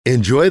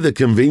Enjoy the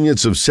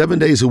convenience of 7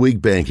 days a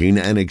week banking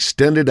and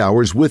extended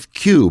hours with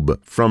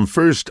Cube from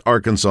First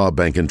Arkansas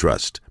Bank and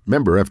Trust.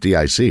 Member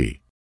FDIC.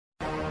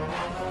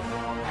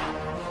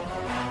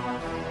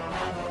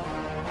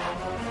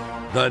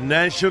 The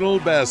National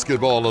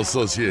Basketball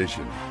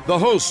Association. The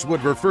hosts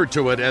would refer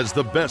to it as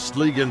the best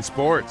league in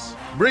sports,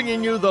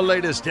 bringing you the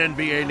latest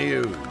NBA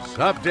news,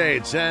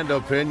 updates, and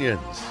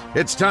opinions.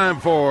 It's time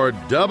for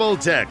Double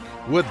Tech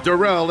with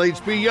Derrell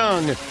H.B.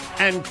 Young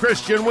and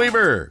Christian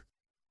Weaver.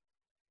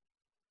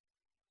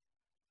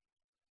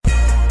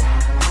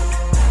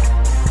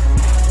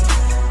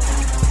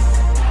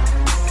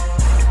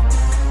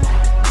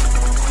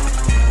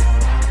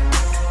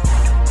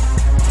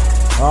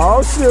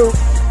 Oh, shoot.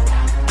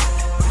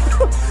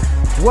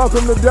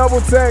 Welcome to Double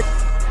Tech.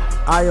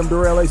 I am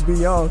Derrell H.B.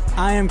 Young.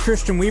 I am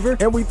Christian Weaver.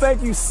 And we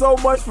thank you so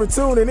much for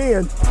tuning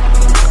in.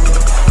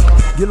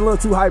 Getting a little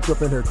too hyped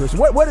up in here,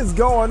 Christian. What is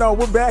going on?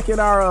 We're back in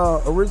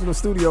our original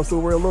studio, so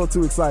we're a little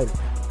too excited.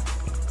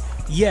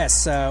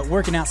 Yes,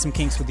 working out some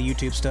kinks with the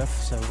YouTube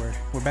stuff, so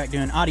we're back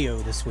doing audio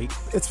this week.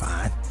 It's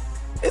fine.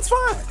 It's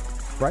fine,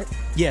 right?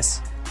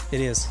 Yes, it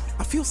is.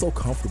 I feel so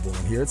comfortable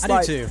in here.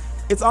 I do too.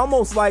 It's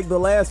almost like the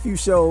last few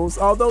shows,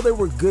 although they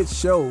were good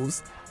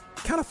shows,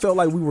 kind of felt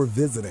like we were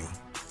visiting.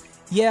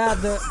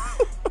 Yeah,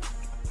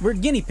 we're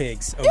guinea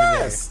pigs over there.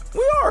 Yes,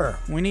 we are.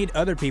 We need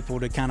other people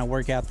to kind of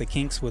work out the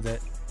kinks with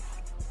it.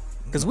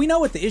 Because we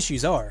know what the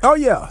issues are. Oh,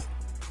 yeah.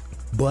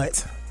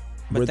 But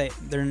they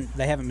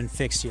haven't been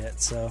fixed yet,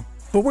 so.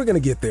 But we're going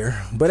to get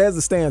there. But as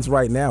it stands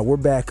right now, we're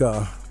back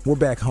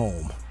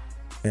home.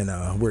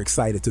 And we're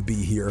excited to be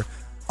here.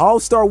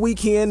 All-Star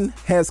Weekend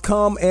has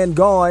come and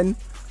gone.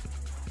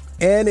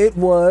 And it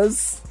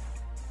was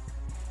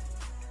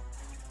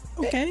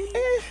okay.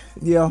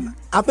 Yeah,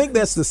 I think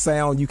that's the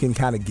sound you can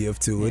kind of give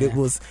to it. Yeah.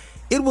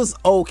 It was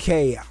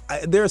okay.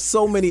 There's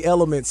so many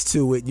elements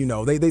to it. You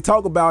know, they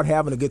talk about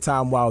having a good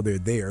time while they're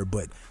there,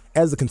 but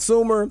as a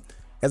consumer,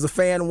 as a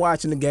fan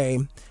watching the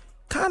game,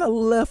 kind of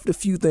left a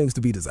few things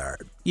to be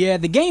desired. Yeah,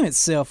 the game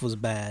itself was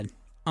bad.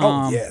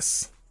 Oh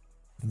yes,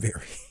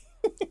 very.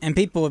 And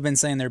people have been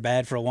saying they're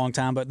bad for a long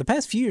time, but the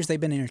past few years they've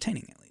been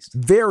entertaining at least.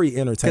 Very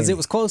entertaining. Because it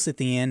was close at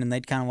the end, and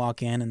they'd kind of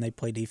walk in and they'd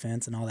play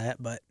defense and all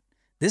that, but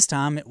this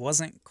time it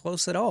wasn't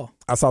close at all.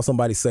 I saw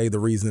somebody say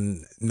the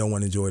reason no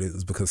one enjoyed it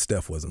was because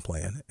Steph wasn't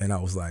playing, and I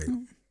was like,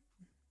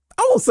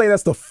 I won't say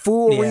that's the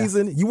full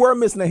reason. You were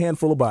missing a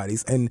handful of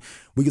bodies, and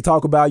we could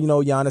talk about,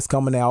 Giannis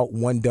coming out,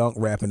 one dunk,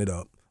 wrapping it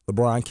up.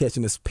 LeBron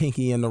catching his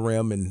pinky in the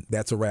rim, and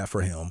that's a wrap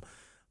for him.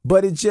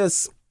 But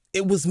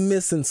it was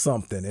missing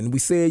something. And we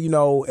said,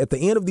 at the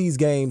end of these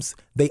games,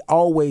 they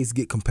always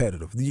get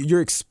competitive.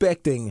 You're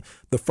expecting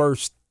the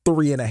first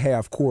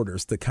 3.5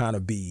 quarters to kind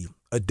of be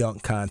a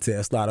dunk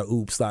contest, a lot of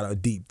oops, a lot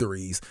of deep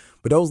threes.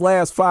 But those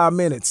last 5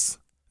 minutes,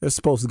 they're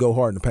supposed to go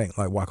hard in the paint,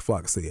 like Waka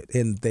Flocka said.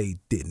 And they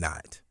did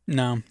not.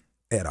 No.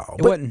 At all.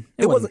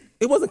 It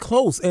wasn't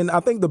close. And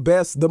I think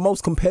the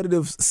most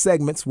competitive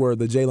segments were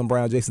the Jaylen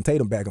Brown, Jason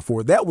Tatum back and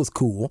forth. That was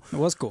cool. It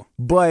was cool.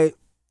 But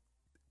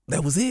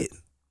that was it.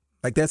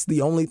 Like, that's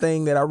the only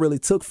thing that I really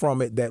took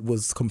from it that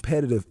was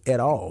competitive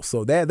at all.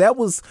 So that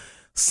was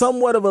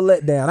somewhat of a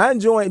letdown.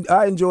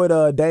 I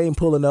enjoyed Dame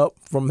pulling up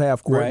from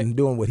half court and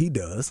doing what he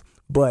does.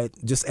 But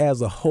just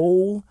as a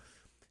whole,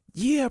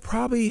 yeah,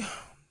 probably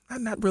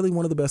not really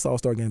one of the best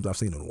All-Star games I've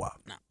seen in a while.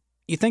 No.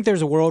 You think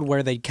there's a world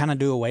where they kind of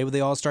do away with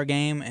the All-Star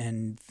game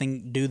and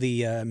do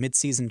the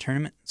mid-season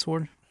tournament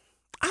sort?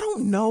 I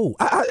don't know.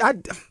 I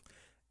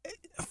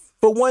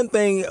for one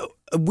thing,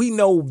 we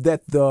know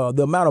that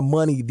the amount of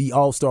money the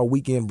All-Star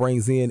Weekend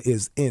brings in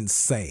is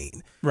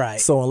insane.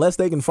 Right. So unless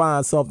they can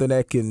find something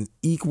that can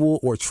equal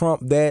or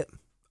trump that,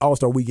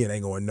 All-Star Weekend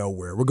ain't going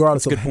nowhere.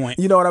 Regardless That's a good point.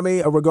 You know what I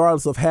mean?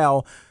 Regardless of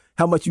how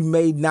much you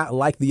may not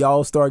like the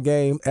All-Star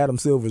game, Adam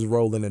Silver's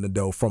rolling in the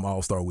dough from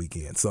All-Star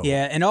Weekend. So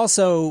yeah, and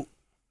also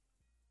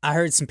I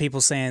heard some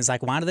people saying, it's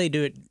like, why do they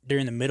do it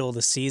during the middle of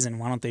the season?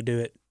 Why don't they do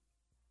it?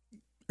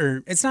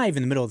 Or it's not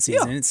even the middle of the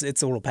season. Yeah.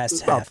 It's a little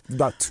past half.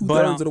 About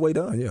 2/3 of the way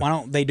done, yeah. Why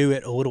don't they do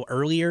it a little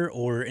earlier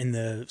or in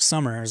the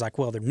summer? I was like,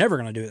 well, they're never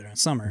going to do it in the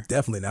summer.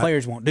 Definitely not.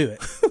 Players won't do it.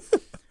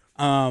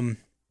 And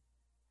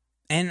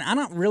I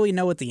don't really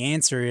know what the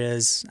answer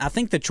is. I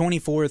think the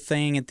 24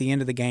 thing at the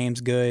end of the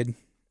game's good.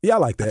 Yeah, I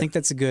like that. I think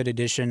that's a good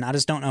addition. I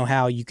just don't know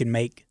how you can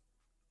make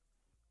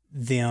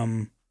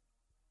them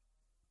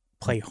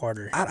play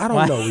harder. I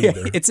don't know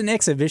either. It's an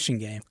exhibition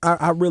game.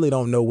 I really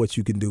don't know what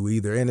you can do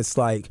either. And it's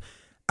like,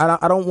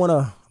 I don't want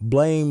to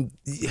blame,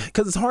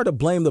 because it's hard to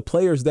blame the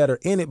players that are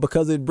in it,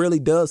 because it really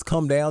does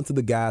come down to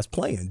the guys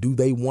playing. Do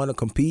they want to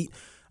compete?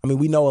 I mean,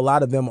 we know a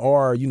lot of them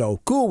are,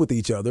 cool with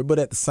each other, but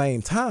at the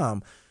same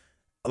time,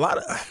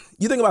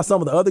 you think about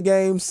some of the other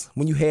games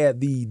when you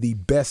had the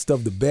best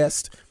of the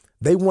best,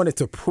 they wanted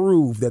to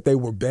prove that they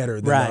were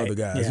better than the other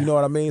guys. Yeah. You know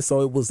what I mean?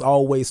 So it was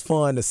always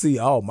fun to see,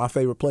 my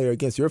favorite player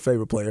against your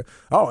favorite player.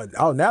 Oh,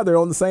 now they're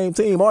on the same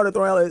team. They're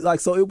throwing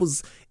so it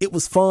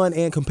was fun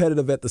and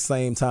competitive at the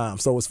same time.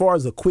 So as far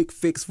as a quick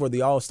fix for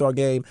the All-Star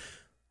game,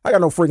 I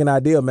got no freaking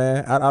idea,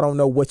 man. I don't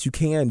know what you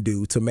can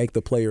do to make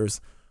the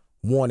players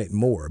wanted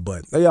more.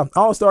 But yeah,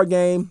 All-Star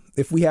game.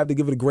 If we have to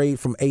give it a grade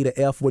from A to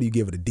F, what do you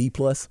give it? A D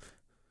plus?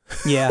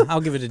 Yeah,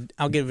 I'll give it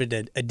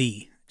a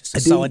D. Just a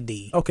solid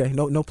D. Okay,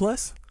 no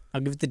plus?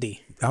 I'll give it the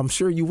D. I'm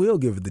sure you will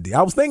give it the D.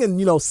 I was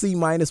thinking, C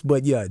minus,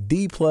 but yeah,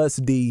 D plus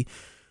D.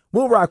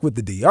 We'll rock with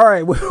the D. All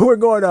right, we're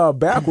going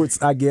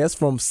backwards, I guess,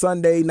 from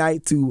Sunday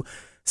night to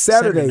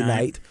Saturday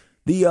night.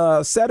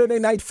 The Saturday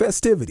night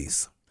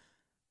festivities.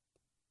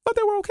 But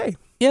they were okay.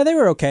 Yeah, they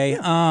were okay.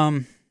 Yeah.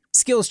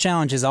 Skills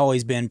challenge has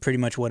always been pretty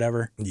much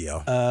whatever.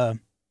 Yeah.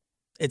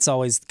 It's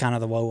always kind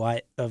of the low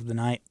light of the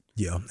night.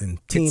 Yeah, and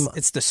team.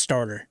 It's the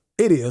starter.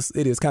 It is.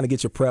 Kind of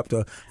get you prepped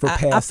for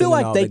passing. I feel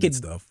like and all they could.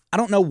 Stuff. I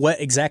don't know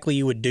what exactly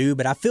you would do,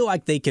 but I feel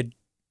like they could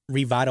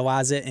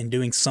revitalize it and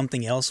doing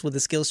something else with the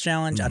skills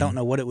challenge. Mm-hmm. I don't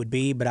know what it would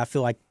be, but I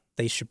feel like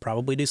they should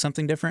probably do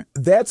something different.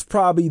 That's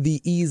probably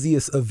the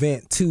easiest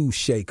event to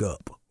shake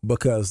up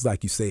because,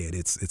 like you said,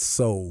 it's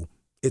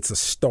a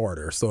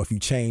starter. So if you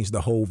change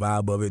the whole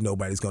vibe of it,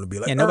 nobody's going to be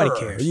like, yeah, nobody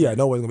cares. Yeah,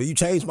 nobody's going to be, you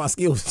changed my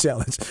skills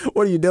challenge.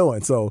 What are you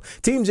doing? So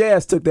Team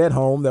Jazz took that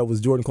home. That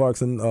was Jordan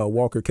Clarkson,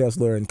 Walker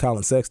Kessler, and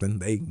Colin Sexton.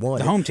 They won.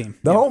 The home team.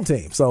 The home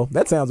team. So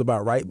that sounds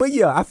about right. But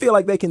yeah, I feel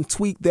like they can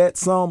tweak that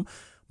some,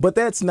 but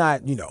that's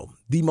not,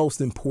 the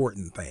most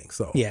important thing.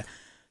 So yeah.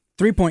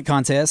 3-point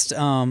contest.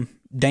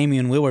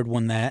 Damian Lillard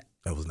won that.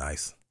 That was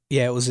nice.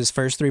 Yeah, it was his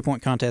first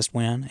 3-point contest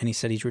win, and he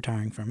said he's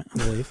retiring from it, I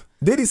believe.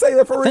 Did he say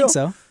that for real? I think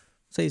so.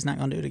 So he's not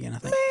going to do it again, I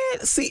think.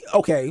 Man, see,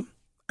 okay,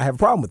 I have a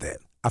problem with that.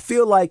 I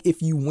feel like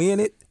if you win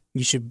it,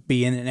 you should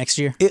be in it next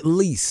year. At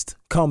least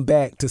come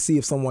back to see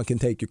if someone can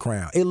take your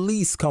crown. At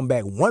least come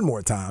back one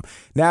more time.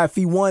 Now, if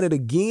he won it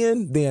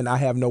again, then I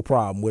have no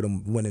problem with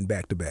him winning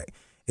back-to-back.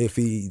 If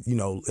he,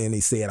 and he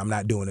said, I'm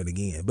not doing it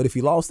again. But if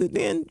he lost it,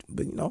 then,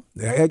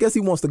 I guess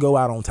he wants to go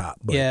out on top.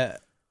 But. Yeah,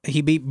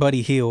 he beat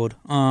Buddy Hield.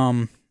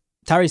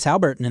 Tyrese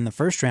Haliburton in the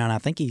first round, I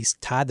think he's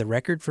tied the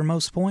record for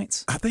most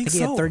points. I think so.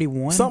 He had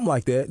 31. Something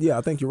like that. Yeah,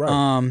 I think you're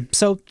right.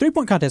 So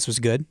 3-point contest was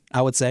good,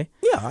 I would say.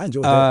 Yeah, I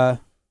enjoyed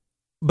that.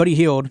 Buddy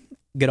Hield,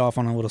 get off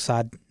on a little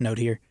side note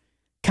here,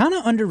 kind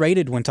of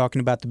underrated when talking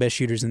about the best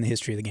shooters in the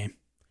history of the game.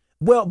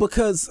 Well,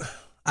 because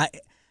I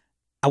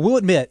will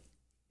admit,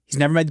 he's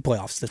never made the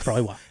playoffs. That's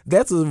probably why.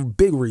 That's a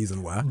big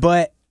reason why.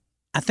 But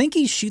I think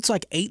he shoots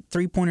like 8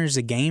 3-pointers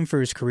a game for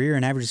his career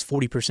and averages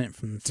 40%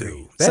 from the three.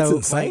 Dude, that's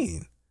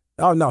insane.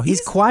 Oh, no. He's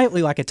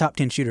quietly like a top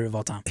 10 shooter of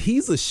all time.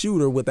 He's a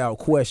shooter without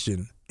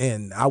question,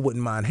 and I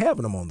wouldn't mind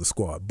having him on the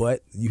squad.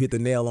 But you hit the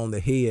nail on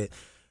the head.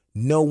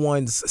 No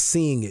one's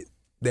seeing it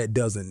that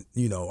doesn't,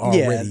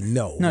 already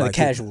know. No, like the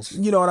casuals.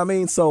 You know what I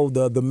mean? So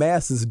the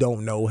masses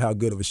don't know how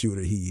good of a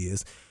shooter he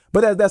is.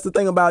 But that's the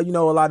thing about,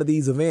 a lot of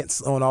these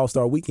events on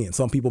All-Star Weekend.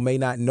 Some people may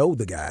not know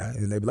the guy,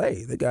 and they be like,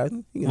 hey, the guy,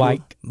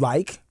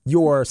 like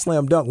your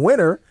slam dunk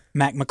winner.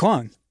 Mac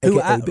McClung, who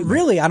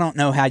I don't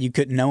know how you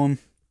couldn't know him.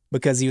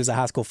 Because he was a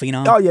high school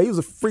phenom. Oh, yeah, he was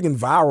a freaking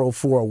viral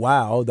for a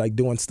while, like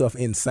doing stuff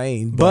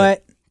insane.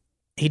 But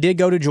he did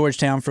go to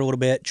Georgetown for a little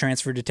bit,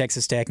 transferred to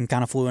Texas Tech, and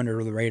kind of flew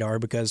under the radar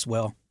because,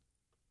 well,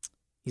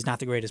 he's not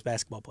the greatest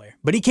basketball player.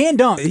 But he can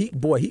dunk. He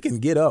can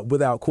get up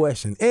without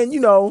question. And,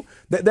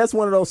 that's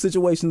one of those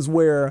situations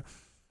where,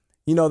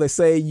 they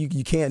say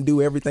you can't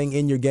do everything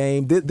in your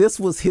game. This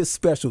was his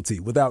specialty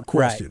without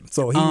question. Right.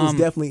 So he was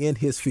definitely in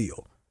his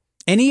field.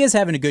 And he is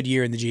having a good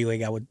year in the G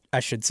League, I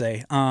should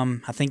say.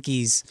 I think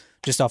he's...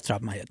 Just off the top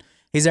of my head,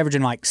 he's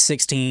averaging like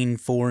 18,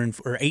 4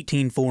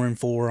 and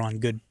 4 on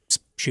good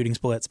shooting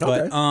splits.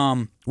 Okay.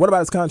 But what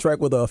about his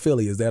contract with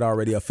Philly? Is that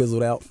already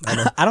fizzled out?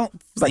 I don't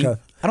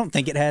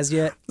think it has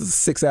yet.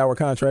 It's a 6-hour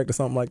contract or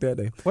something like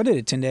that. What did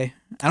it 10-day?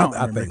 I don't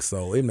remember. I think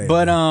so. It may.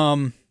 But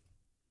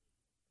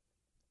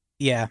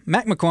yeah,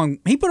 Mac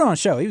McClung, he put on a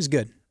show. He was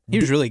good. He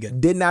was really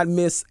good. Did not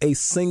miss a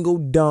single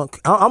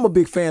dunk. I'm a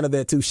big fan of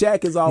that too.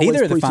 Shaq is always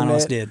neither of the preaching finalists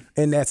that, did,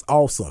 and that's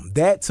awesome.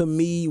 That to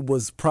me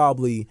was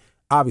probably.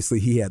 Obviously,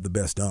 he had the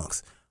best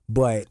dunks,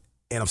 and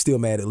I'm still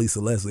mad at Lisa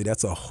Leslie.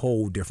 That's a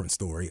whole different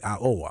story.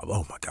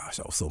 Oh my gosh,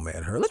 I was so mad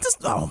at her. Let's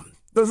not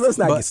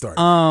get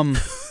started.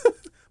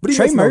 But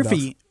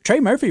Trey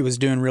Murphy was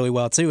doing really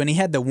well too, and he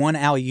had the one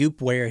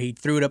alley-oop where he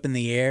threw it up in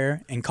the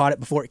air and caught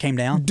it before it came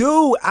down.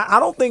 Dude, I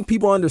don't think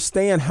people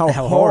understand how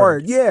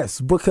hard.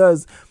 Yes,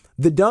 because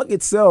the dunk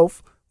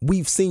itself,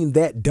 we've seen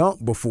that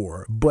dunk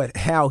before, but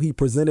how he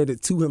presented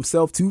it to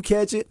himself to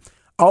catch it.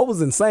 All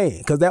was insane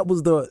because that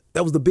was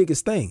the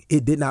biggest thing.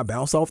 It did not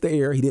bounce off the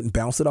air. He didn't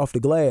bounce it off the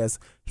glass.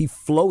 He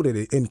floated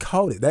it and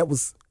caught it. That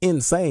was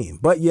insane.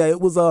 But yeah, it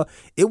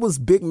was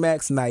Big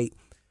Mac's night.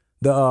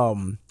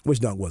 The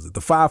which dunk was it?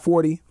 The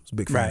 540. I was a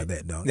big fan of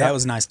that dunk. That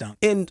was a nice dunk.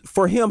 And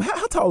for him,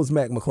 how tall is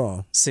Mac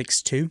McClung?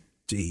 6'2".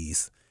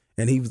 Jeez.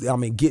 And he was,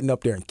 getting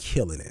up there and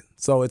killing it.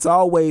 So it's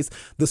always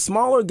the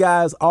smaller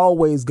guy's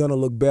always gonna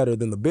look better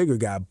than the bigger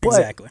guy. But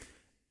exactly.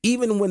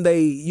 Even when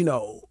they,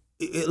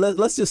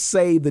 let's just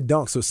say the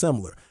dunks are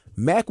similar.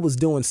 Mac was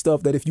doing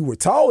stuff that if you were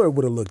taller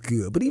would have looked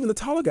good, but even the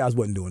taller guys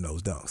wasn't doing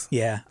those dunks.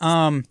 Yeah.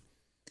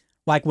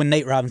 Like when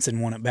Nate Robinson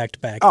won it back to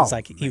back. It's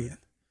like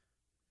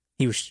he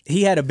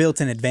he had a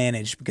built-in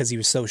advantage because he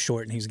was so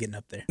short and he was getting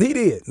up there. He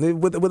did,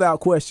 without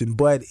question.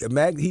 But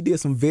he did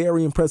some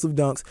very impressive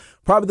dunks.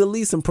 Probably the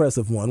least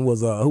impressive one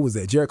was who was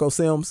that? Jericho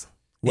Sims.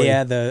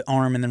 Yeah, the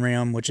arm in the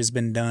rim, which has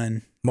been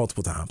done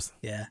multiple times.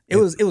 Yeah, it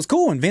was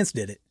cool when Vince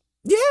did it.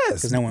 Yes,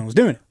 because no one was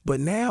doing it.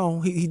 But now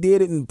he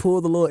did it and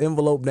pulled the little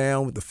envelope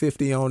down with the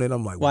 50 on it.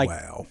 I'm like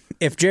wow.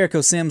 If Jericho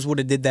Sims would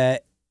have did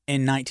that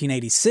in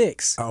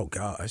 1986, oh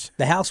gosh,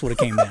 the house would have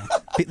came down.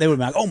 They would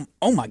have been like,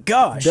 oh my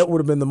gosh, that would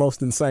have been the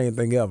most insane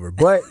thing ever.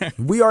 But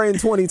we are in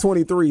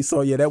 2023, so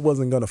yeah, that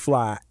wasn't gonna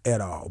fly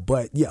at all.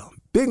 But yeah,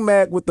 Big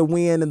Mac with the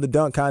win in the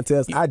dunk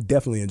contest. I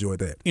definitely enjoyed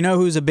that. You know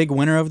who's a big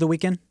winner of the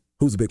weekend?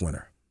 Who's a big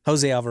winner?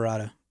 Jose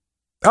Alvarado.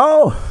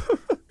 Oh.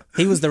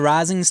 He was the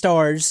Rising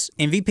Stars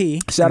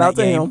MVP. Shout out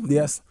to him,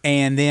 yes.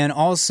 And then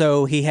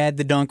also he had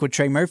the dunk with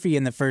Trey Murphy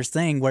in the first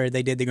thing where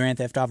they did the Grand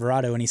Theft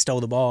Alvarado and he stole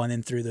the ball and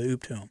then threw the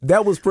oop to him.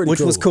 That was pretty cool.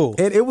 Which was cool.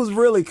 And it was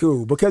really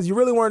cool because you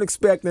really weren't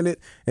expecting it.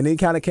 And then he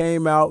kind of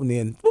came out and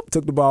then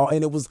took the ball.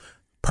 And it was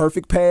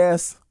perfect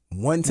pass,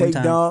 one-take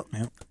dunk.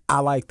 Yep. I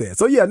like that.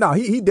 So, yeah, no,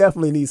 he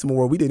definitely needs some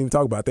more. We didn't even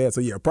talk about that.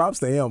 So, yeah, props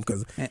to him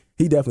because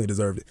he definitely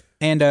deserved it.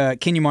 And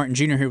Kenyon Martin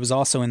Jr., who was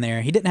also in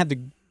there, he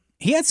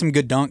had some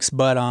good dunks,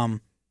 but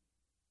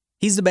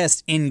he's the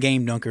best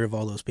in-game dunker of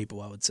all those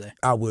people, I would say.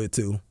 I would,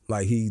 too.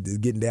 Like, he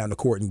getting down the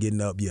court and getting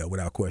up, yeah,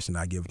 without question,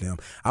 I give it to him.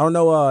 I don't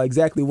know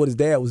exactly what his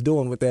dad was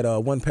doing with that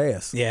one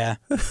pass. Yeah.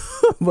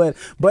 but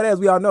as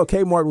we all know,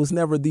 Kmart was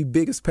never the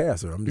biggest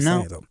passer. I'm just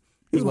saying, though.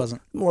 He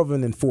wasn't. More of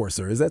an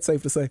enforcer. Is that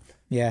safe to say?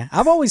 Yeah.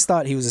 I've always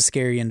thought he was a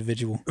scary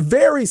individual.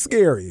 Very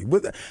scary.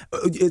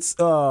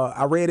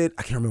 I read it.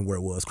 I can't remember where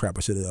it was. Crap,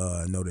 I should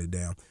have noted it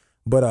down.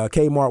 But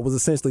Kmart was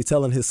essentially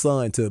telling his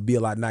son to be a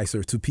lot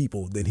nicer to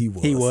people than he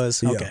was. He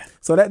was? Yeah. Okay.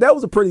 So that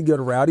was a pretty good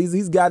route.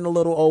 He's gotten a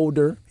little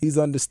older. He's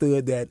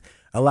understood that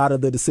a lot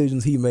of the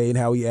decisions he made and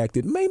how he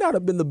acted may not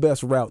have been the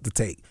best route to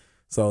take.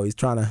 So he's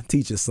trying to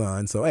teach his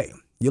son. So, hey,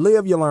 you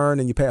live, you learn,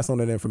 and you pass on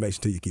that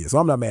information to your kids. So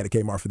I'm not mad at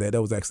Kmart for that.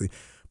 That was actually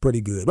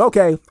pretty good.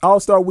 Okay,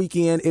 All-Star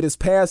Weekend, it has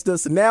passed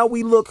us. Now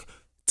we look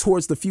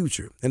towards the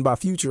future. And by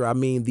future, I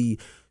mean the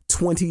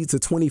 20 to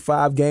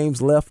 25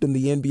 games left in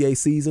the NBA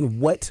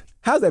season.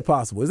 How's that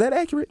possible? Is that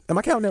accurate? Am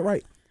I counting that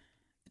right?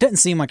 It doesn't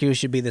seem like we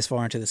should be this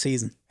far into the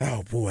season.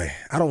 Oh, boy.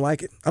 I don't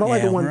like it. I don't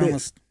like it one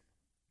bit.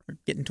 We're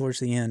getting towards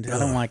the end. I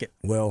don't like it.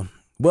 Well,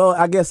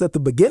 I guess at the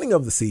beginning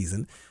of the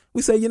season,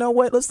 we say, you know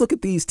what? Let's look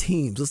at these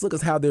teams. Let's look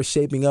at how they're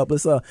shaping up.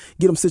 Let's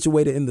get them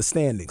situated in the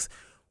standings.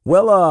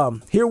 Well,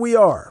 here we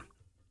are.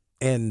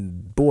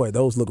 And, boy,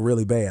 those look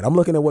really bad. I'm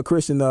looking at what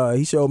Christian,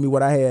 he showed me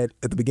what I had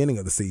at the beginning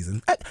of the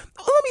season. Let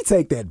me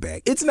take that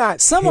back. It's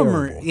not Some terrible.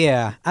 of them are,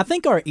 yeah. I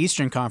think our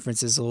Eastern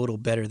Conference is a little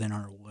better than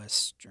our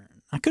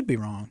Western. I could be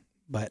wrong,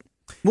 but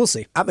we'll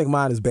see. I think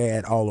mine is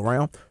bad all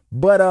around.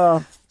 But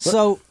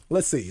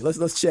let's see.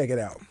 Let's check it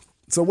out.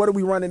 So what are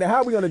we running now?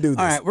 How are we going to do this?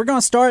 All right, we're going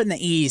to start in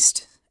the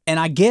East. And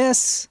I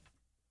guess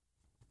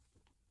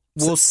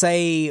we'll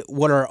say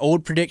what our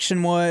old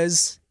prediction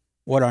was,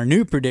 what our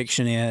new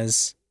prediction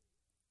is,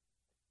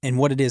 and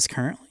what it is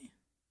currently.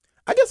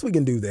 I guess we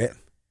can do that.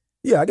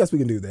 Yeah, I guess we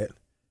can do that.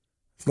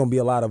 It's going to be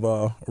a lot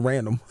of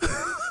random.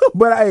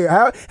 But hey,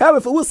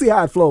 we'll see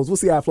how it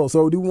flows.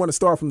 So do we want to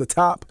start from the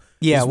top?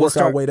 Yeah, we'll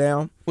start our way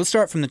down. We'll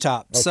start from the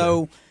top. Okay.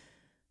 So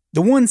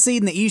the one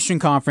seed in the Eastern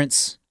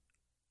Conference,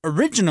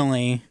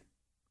 originally,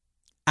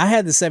 I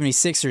had the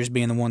 76ers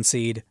being the one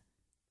seed.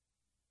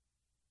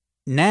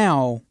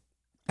 Now,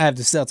 I have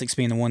the Celtics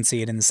being the one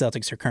seed, and the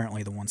Celtics are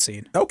currently the one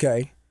seed.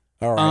 Okay.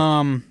 All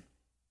right.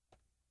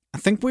 I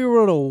think we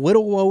were a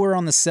little lower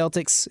on the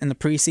Celtics in the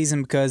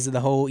preseason because of the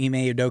whole Ime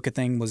Udoka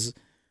thing was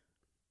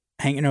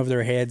hanging over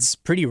their heads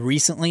pretty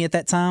recently at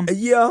that time.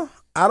 Yeah,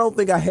 I don't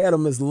think I had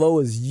them as low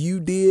as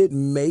you did,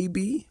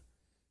 maybe.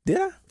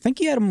 Did I? I think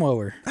you had them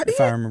lower, if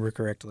I remember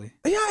correctly.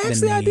 Yeah,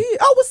 actually I did.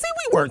 Oh, well, see,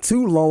 we weren't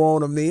too low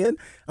on them then.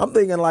 I'm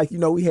thinking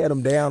we had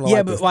them down.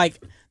 Yeah, but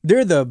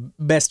they're the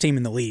best team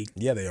in the league.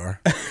 Yeah, they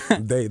are.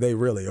 they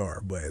really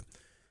are. But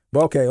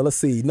okay, let's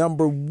see.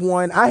 Number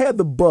one, I had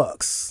the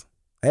Bucks.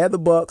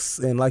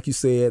 And like you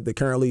said,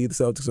 currently the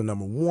Celtics are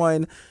number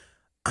one.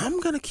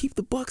 I'm gonna keep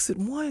the Bucks at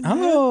one.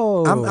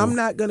 Oh, man. I'm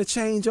not gonna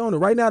change on it.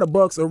 Right now, the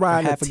Bucks are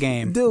riding half a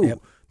game, dude. Yep.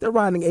 They're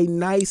riding a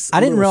nice. I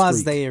didn't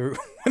realize streak.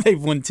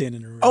 they've won 10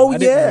 in a row. Oh, I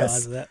didn't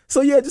realize that.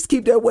 So yeah, just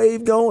keep that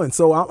wave going.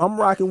 So I'm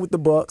rocking with the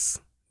Bucks.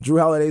 Drew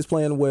Holiday's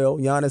playing well.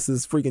 Giannis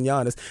is freaking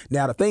Giannis.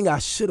 Now the thing I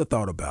should have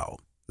thought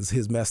about is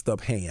his messed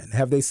up hand.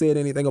 Have they said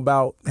anything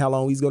about how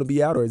long he's going to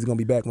be out, or is he going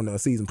to be back when the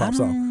season pops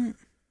off?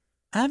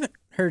 I haven't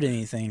heard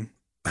anything.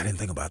 I didn't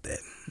think about that.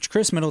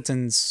 Chris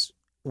Middleton's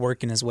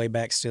working his way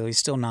back still. He's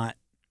still not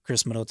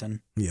Chris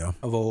Middleton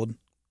of old.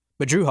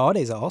 But Drew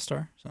Holiday's an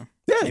all-star, so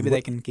maybe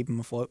they can keep him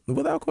afloat.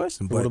 Without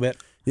question. A little bit.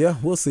 Yeah,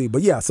 we'll see.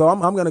 But yeah, so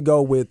I'm going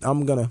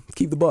to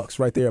keep the Bucks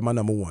right there at my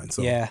number one.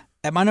 So. Yeah.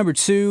 At my number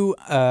two,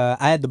 I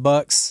had the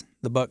Bucks.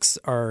 The Bucks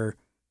are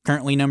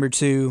currently number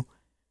two,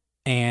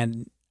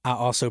 and I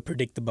also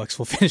predict the Bucks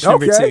will finish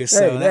number two.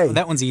 So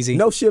that one's easy.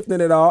 No shifting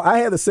at all. I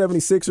had the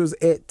 76ers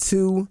at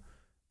 2,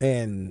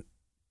 and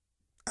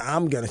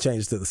I'm gonna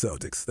change it to the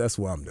Celtics. That's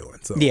what I'm doing.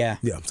 So Yeah.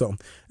 So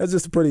that's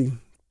just pretty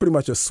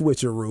much a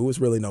switcheroo. It's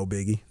really no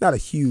biggie. Not a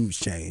huge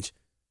change.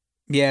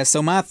 Yeah.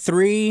 So my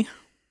 3,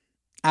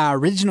 I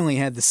originally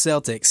had the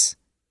Celtics.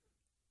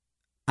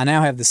 I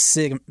now have the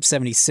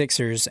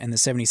 76ers, and the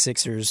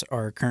 76ers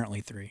are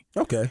currently 3.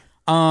 Okay.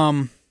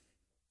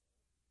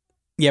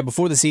 Yeah,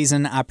 before the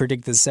season, I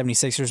predicted the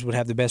 76ers would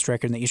have the best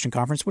record in the Eastern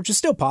Conference, which is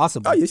still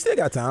possible. Oh, you still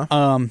got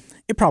time.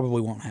 It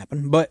probably won't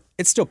happen, but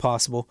it's still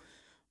possible.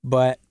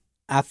 But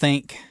I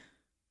think,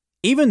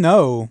 even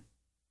though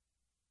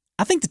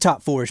I think the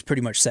top 4 is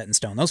pretty much set in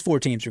stone. Those 4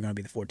 teams are going to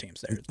be the 4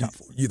 teams that are the top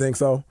 4. You think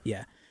so?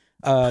 Yeah.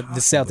 The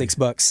Celtics,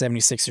 Bucks,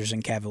 76ers,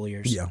 and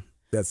Cavaliers. Yeah,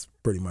 that's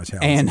pretty much how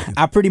And it's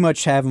I pretty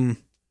much have them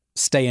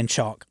stay in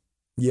chalk.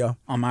 Yeah.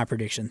 On my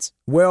predictions.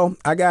 Well,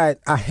 I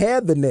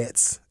had the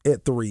Nets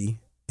at 3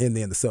 and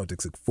then the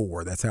Celtics at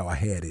 4. That's how I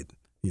had it,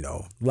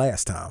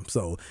 last time.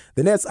 So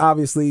the Nets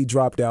obviously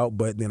dropped out,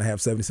 but then I have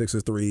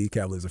 76ers 3,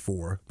 Cavaliers at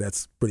 4.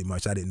 That's pretty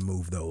much, I didn't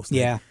move those.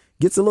 Yeah.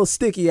 Gets a little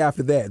sticky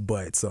after that,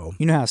 but so.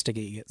 You know how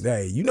sticky it gets.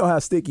 Hey, you know how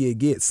sticky it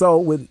gets. So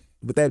with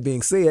that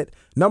being said,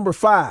 number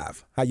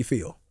 5, how you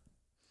feel?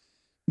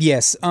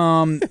 Yes.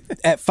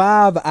 At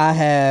 5,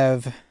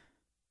 I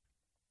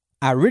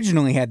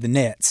originally had the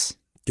Nets.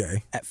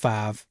 Okay. At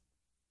 5.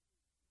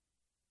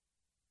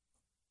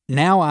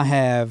 Now I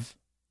have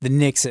the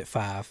Knicks at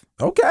 5.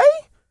 Okay.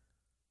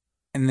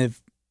 And the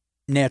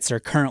Nets are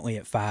currently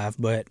at 5,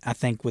 but I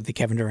think with the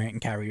Kevin Durant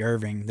and Kyrie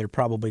Irving, they're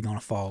probably going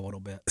to fall a little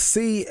bit.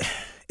 See,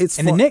 it's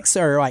the Knicks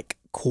are like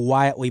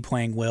quietly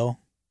playing well.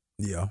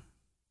 Yeah.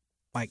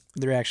 Like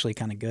they're actually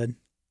kind of good.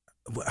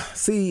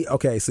 See,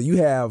 okay, so you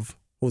have,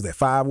 what was that,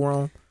 5 we're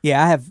on?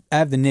 Yeah, I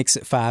have the Knicks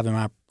at 5 in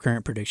my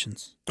current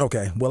predictions.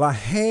 Okay, well, I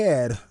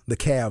had the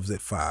Cavs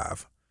at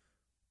 5,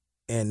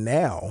 and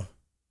now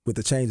with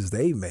the changes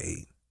they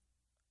made,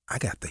 I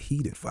got the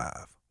Heat at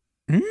 5.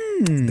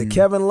 The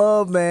Kevin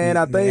Love, man,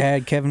 I think. Yeah,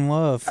 Kevin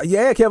Love.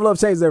 Yeah, Kevin Love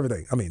changed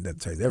everything. I mean, that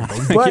changed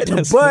everything.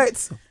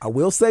 But I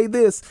will say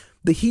this.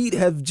 The Heat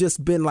have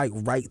just been like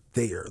right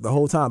there the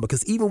whole time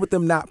because even with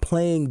them not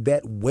playing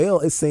that well,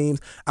 it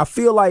seems, I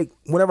feel like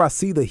whenever I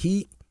see the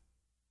Heat,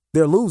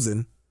 they're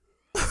losing,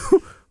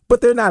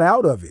 but they're not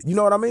out of it. You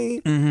know what I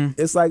mean?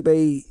 Mm-hmm. It's like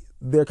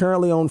they're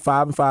currently on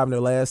 5-5 in their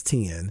last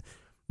 10.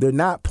 They're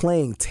not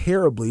playing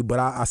terribly, but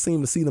I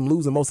seem to see them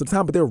losing most of the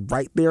time, but they're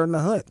right there in the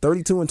hunt.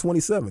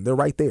 32-27. They're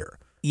right there.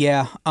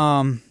 Yeah. So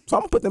I'm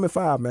going to put them at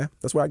 5, man.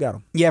 That's where I got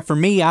them. Yeah, for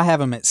me, I have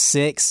them at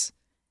 6,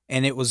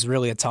 and it was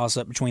really a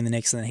toss-up between the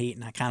Knicks and the Heat,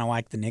 and I kind of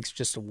like the Knicks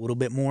just a little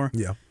bit more.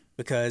 Yeah.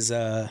 Because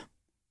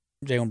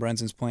Jalen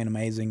Brunson's playing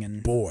amazing,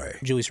 and boy,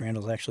 Julius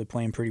Randle's actually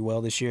playing pretty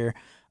well this year.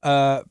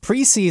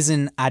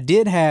 Preseason, I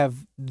did have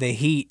the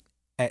Heat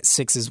at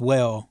 6 as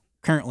well.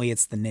 Currently,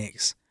 it's the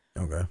Knicks.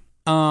 Okay.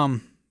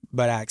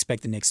 But I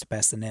expect the Knicks to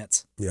pass the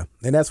Nets. Yeah,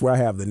 and that's where I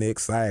have the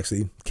Knicks. I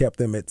actually kept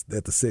them at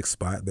the 6th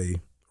spot. They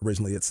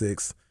originally at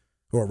 6,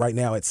 or right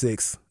now at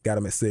 6, got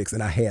them at 6,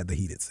 and I had the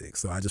Heat at 6.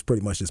 So I just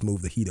pretty much just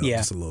moved the Heat up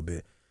just a little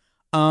bit.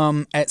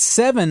 At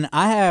 7,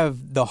 I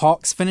have the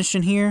Hawks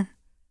finishing here.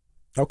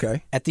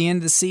 Okay. At the end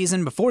of the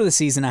season, before the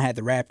season, I had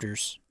the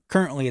Raptors.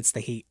 Currently, it's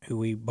the Heat, who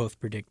we both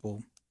predict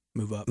will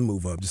move up.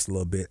 Move up just a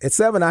little bit. At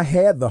 7, I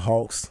had the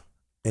Hawks,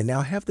 and now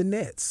I have the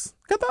Nets.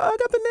 I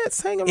got the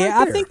Nets hanging right there. Yeah,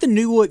 I think the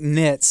New York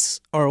Nets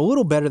are a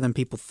little better than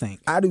people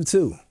think. I do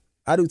too.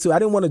 I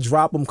didn't want to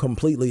drop them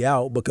completely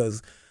out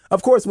because,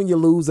 of course, when you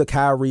lose a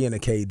Kyrie and a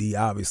KD,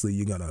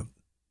 obviously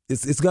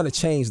it's gonna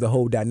change the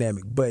whole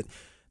dynamic. But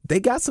they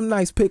got some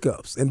nice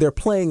pickups, and they're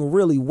playing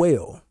really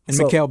well. And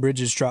Mikal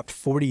Bridges dropped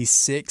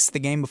 46 the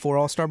game before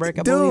All-Star break,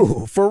 I believe.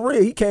 Dude, for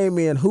real, he came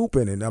in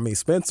hooping, and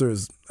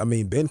Spencer's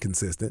been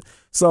consistent.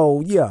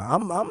 So yeah,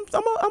 I'm gonna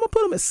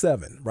put him at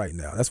 7 right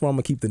now. That's where I'm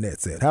gonna keep the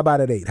Nets at. How about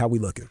at 8? How we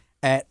looking?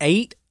 At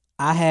 8,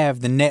 I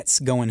have the Nets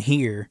going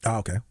here. Oh,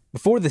 okay.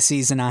 Before the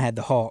season, I had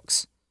the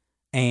Hawks,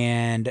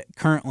 and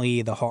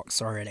currently the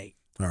Hawks are at 8.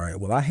 All right.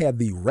 Well, I had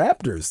the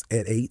Raptors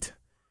at 8,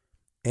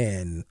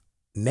 and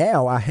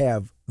now I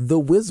have the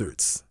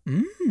Wizards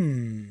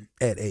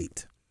at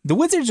 8. The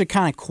Wizards are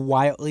kind of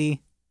quietly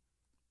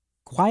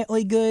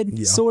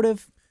good, sort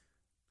of,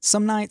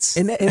 some nights.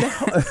 And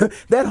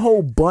that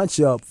whole bunch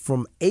up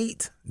from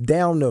 8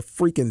 down to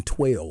freaking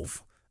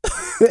 12.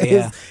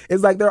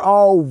 It's like they're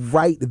all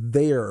right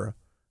there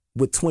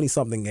with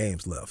 20-something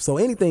games left. So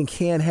anything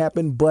can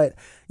happen, but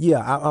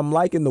yeah, I'm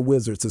liking the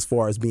Wizards as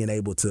far as being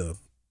able to,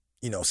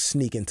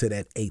 sneak into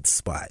that 8th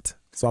spot.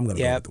 So I'm going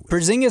to go with the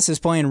Wizards. Porzingis is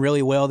playing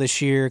really well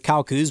this year.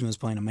 Kyle Kuzma is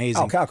playing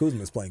amazing. Oh, Kyle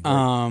Kuzma is playing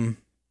great.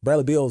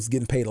 Bradley Beal's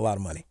getting paid a lot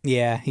of money.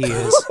 Yeah, he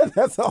is.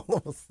 That's all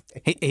I'm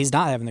saying. He's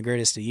not having the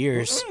greatest of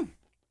years. Mm-hmm.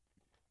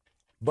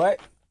 But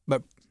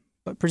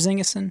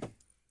Porzingis,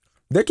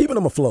 they're keeping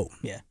him afloat.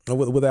 Yeah.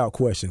 Without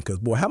question. Because,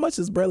 boy, how much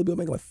is Bradley Beal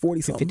making? Like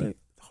 40-something? 50.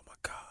 Oh, my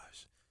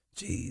gosh.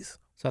 Jeez.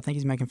 So I think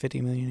he's making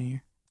 $50 million a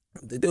year.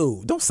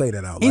 Dude, don't say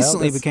that out loud.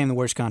 Instantly became the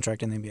worst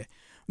contract in the NBA.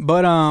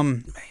 But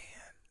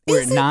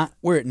we're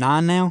at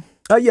 9 now.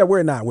 Oh, yeah, we're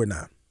at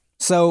 9.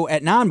 So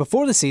at 9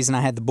 before the season,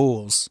 I had the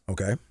Bulls.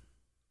 Okay.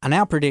 I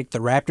now predict the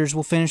Raptors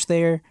will finish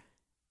there,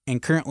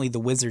 and currently the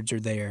Wizards are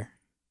there.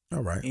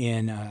 All right.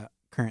 In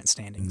current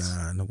standings.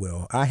 9.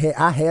 Well, I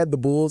had the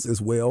Bulls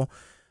as well,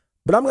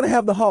 but I'm going to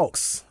have the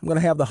Hawks. I'm going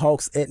to have the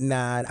Hawks at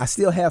 9. I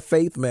still have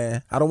faith,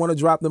 man. I don't want to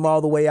drop them all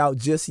the way out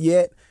just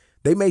yet.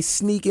 They may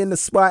sneak in the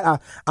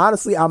spot.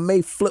 Honestly, I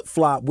may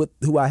flip-flop with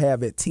who I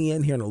have at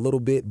 10 here in a little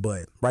bit,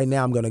 but right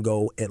now I'm going to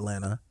go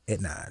Atlanta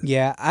at 9.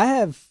 Yeah, I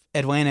have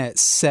Atlanta at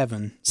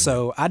 7,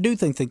 so I do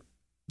think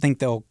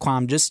they'll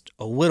climb just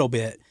a little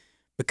bit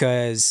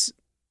because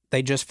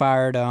they just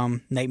fired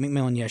Nate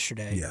McMillan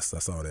yesterday. Yes, I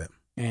saw that.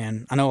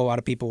 And I know a lot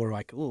of people were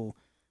like, "Oh,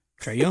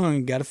 Trae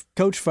Young got a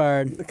coach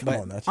fired." Come but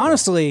on,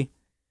 honestly,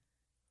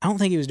 I don't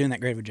think he was doing that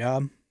great of a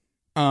job.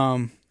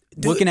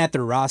 Looking at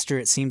their roster,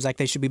 it seems like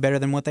they should be better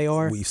than what they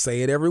are. We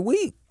say it every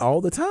week, all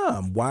the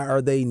time. Why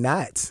are they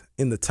not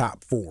in the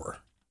top 4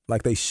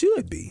 like they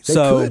should be? They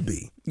could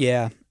be.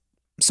 Yeah.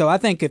 So I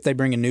think if they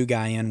bring a new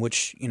guy in,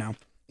 which,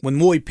 when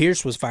Lloyd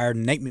Pierce was fired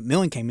and Nate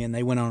McMillan came in,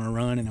 they went on a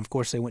run, and of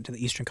course they went to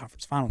the Eastern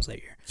Conference Finals that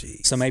year.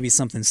 Jeez. So maybe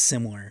something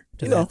similar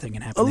to that thing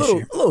can happen this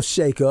year. A little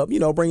shake-up,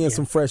 bring in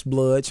some fresh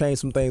blood, change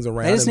some things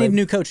around. They just need a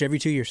new coach every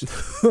 2 years.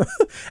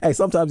 Hey,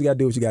 sometimes you got to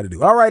do what you got to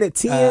do. All right, at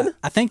 10.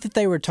 I think that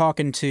they were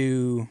talking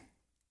to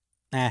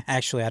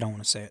actually, I don't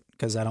want to say it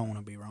because I don't want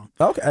to be wrong.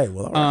 Okay, hey,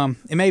 well, all right.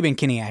 It may have been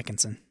Kenny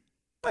Atkinson.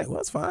 Hey, well,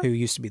 that's fine. Who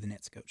used to be the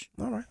Nets coach.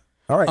 All right.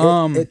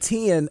 At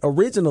 10,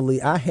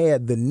 originally, I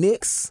had the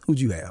Knicks.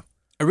 Who'd you have?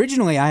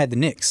 Originally, I had the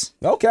Knicks.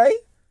 Okay.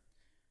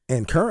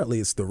 And currently,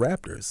 it's the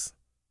Raptors.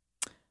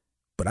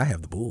 But I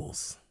have the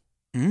Bulls.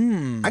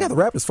 I got the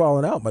Raptors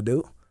falling out, my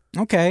dude.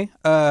 Okay.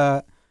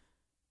 I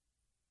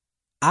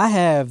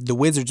have the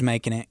Wizards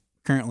making it.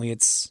 Currently,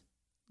 it's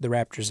the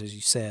Raptors, as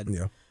you said.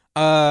 Yeah.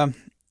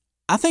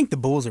 I think the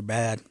Bulls are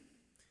bad.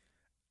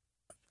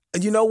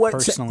 You know what?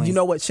 Personally. You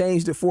know what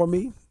changed it for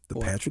me? The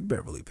What? Patrick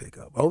Beverly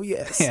pickup. Oh,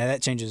 yes. Yeah,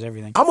 that changes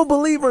everything. I'm a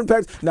believer in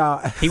Patrick. Nah.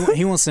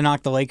 He wants to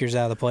knock the Lakers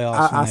out of the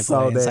playoffs when I they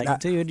saw play. It's that. like,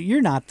 dude,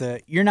 you're not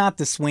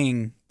the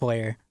swing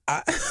player.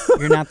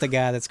 You're not the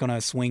guy that's going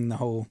to swing the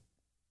whole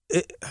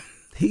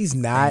He's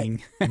not.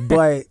 thing.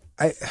 But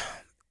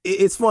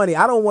it's funny.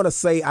 I don't want to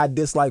say I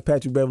dislike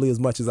Patrick Beverly as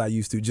much as I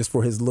used to just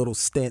for his little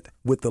stint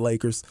with the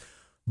Lakers.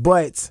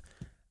 But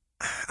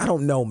I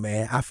don't know,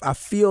 man. I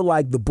feel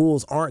like the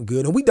Bulls aren't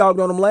good. And we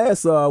dogged on them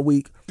last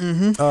week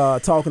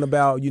talking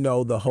about,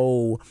 the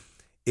whole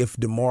if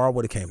DeMar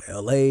would have came to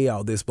L.A.,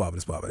 all this, blah, blah,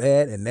 blah, blah,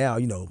 that. And now,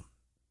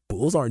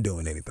 Bulls aren't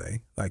doing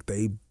anything. Like,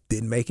 they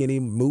didn't make any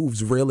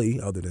moves,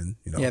 really, other than,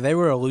 Yeah, they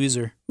were a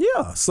loser.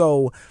 Yeah,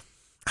 so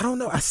I don't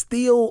know.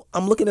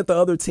 I'm looking at the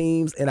other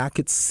teams, and I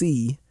could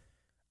see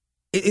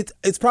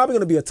it's probably going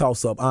to be a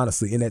toss-up,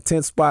 honestly, in that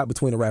 10th spot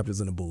between the Raptors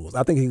and the Bulls.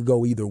 I think it could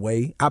go either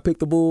way. I picked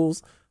the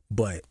Bulls,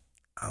 but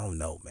I don't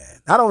know,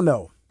 man. I don't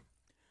know.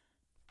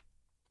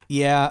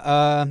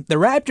 Yeah, the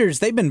Raptors,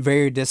 they've been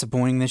very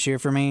disappointing this year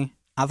for me.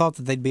 I thought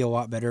that they'd be a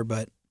lot better,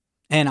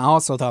 and I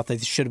also thought they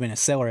should have been a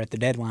seller at the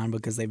deadline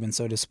because they've been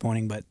so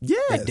disappointing, but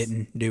they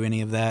didn't do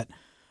any of that.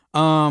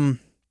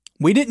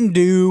 We didn't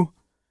do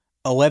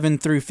 11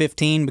 through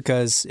 15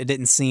 because it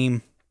didn't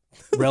seem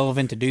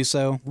relevant to do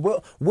so.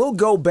 We'll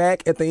go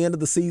back at the end of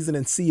the season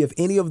and see if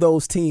any of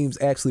those teams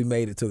actually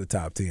made it to the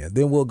top 10.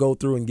 Then we'll go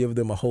through and give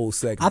them a whole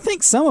segment. I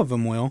think some of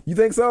them will. You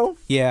think so?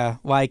 Yeah,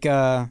 like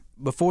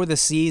before the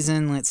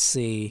season, let's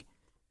see.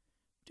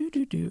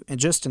 And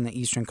just in the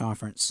Eastern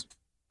Conference.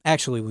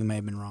 Actually, we may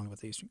have been wrong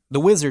with the Eastern. The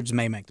Wizards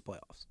may make the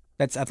playoffs.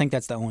 I think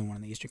that's the only one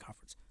in the Eastern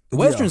Conference. The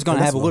Western's going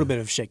to have a little bit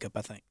of shakeup,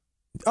 I think.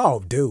 Oh,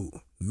 dude,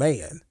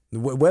 man, the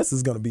West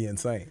is going to be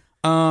insane.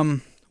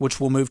 Which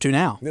we'll move to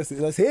now. Let's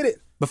hit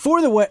it. Before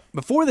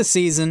the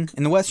season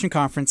in the Western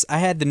Conference, I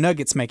had the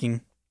Nuggets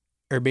being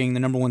the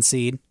number 1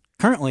 seed.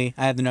 Currently,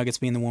 I have the Nuggets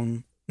being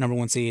the number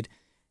 1 seed,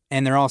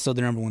 and they're also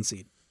the number 1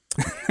 seed.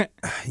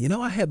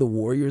 I had the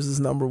Warriors as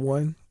number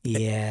 1.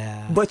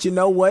 Yeah. But you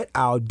know what?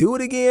 I'll do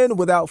it again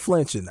without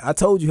flinching. I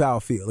told you how I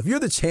feel. If you're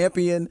the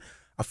champion,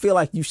 I feel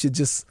like you should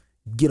just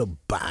get a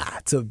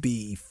bye to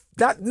be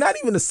not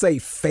even to say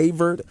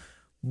favored,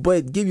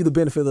 but give you the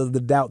benefit of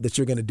the doubt that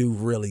you're going to do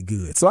really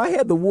good. So I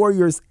had the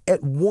Warriors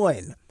at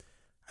 1.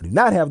 I do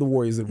not have the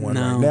Warriors at 1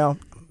 right now.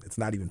 It's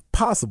not even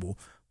possible.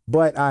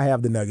 But I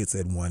have the Nuggets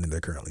at 1, and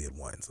they're currently at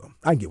 1. So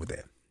I can get with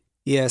that.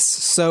 Yes.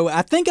 So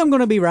I think I'm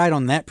going to be right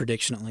on that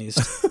prediction at least.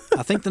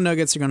 I think the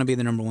Nuggets are going to be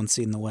the number 1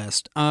 seed in the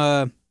West.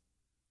 Now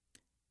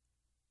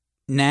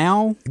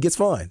it gets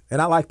fun,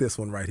 and I like this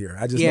one right here.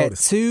 I just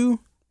noticed. 2.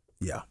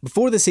 Yeah.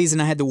 Before the season,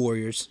 I had the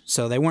Warriors,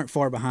 so they weren't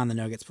far behind the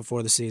Nuggets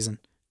before the season.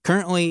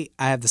 Currently,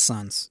 I have the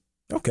Suns.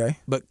 Okay.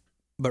 But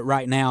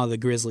right now, the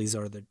Grizzlies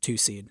are the 2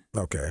 seed.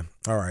 Okay.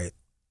 All right.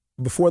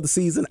 Before the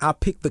season, I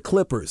picked the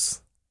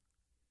Clippers,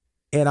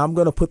 and I'm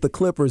going to put the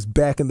Clippers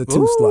back in the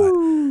 2 slot.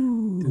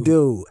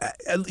 Dude,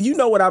 you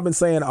know what I've been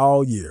saying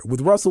all year.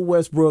 With Russell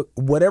Westbrook,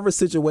 whatever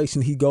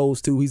situation he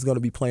goes to, he's going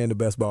to be playing the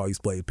best ball he's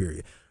played,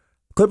 period.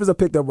 Clippers have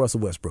picked up Russell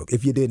Westbrook.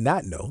 If you did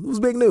not know, it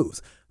was big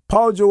news.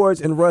 Paul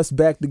George and Russ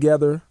back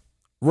together.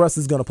 Russ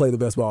is going to play the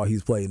best ball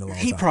he's played in a long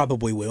time. He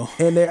probably will.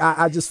 And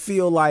I just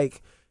feel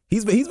like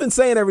He's been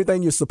saying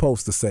everything you're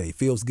supposed to say.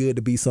 Feels good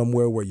to be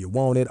somewhere where you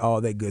want it,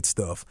 all that good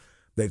stuff.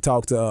 They've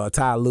talked to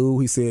Ty Lue.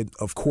 He said,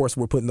 of course,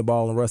 we're putting the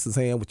ball in Russ's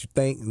hand. What you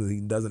think?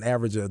 He doesn't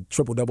average a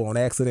triple-double on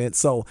accident.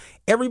 So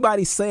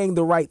everybody's saying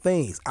the right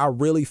things. I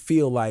really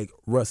feel like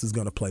Russ is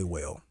going to play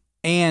well.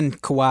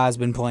 And Kawhi's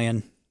been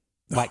playing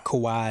like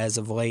Kawhi as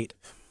of late.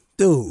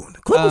 Dude,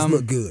 the Clippers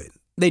look good.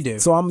 They do.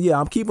 So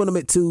I'm keeping them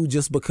at 2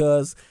 just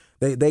because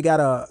they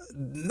got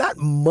not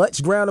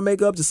much ground to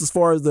make up just as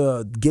far as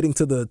the getting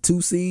to the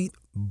 2 seed,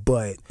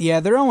 but yeah,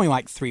 they're only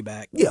like 3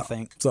 back, I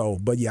think. So,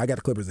 but yeah, I got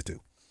the Clippers at 2.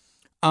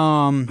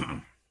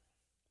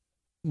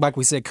 Like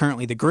we said,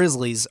 currently the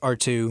Grizzlies are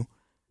 2.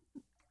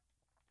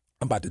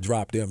 I'm about to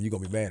drop them. You're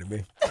gonna be mad at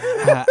me.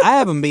 I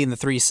have them being the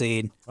 3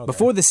 seed. Okay.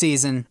 Before the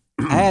season,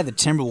 I had the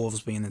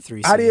Timberwolves being the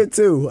 3 seed. I did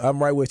too.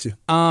 I'm right with you.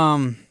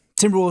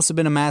 Timberwolves have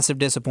been a massive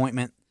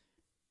disappointment.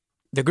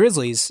 The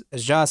Grizzlies,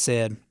 as Josh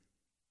said,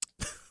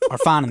 are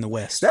fine in the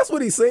West. That's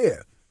what he said.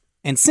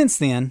 And since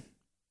then,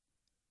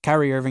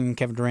 Kyrie Irving and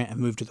Kevin Durant have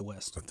moved to the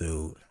West.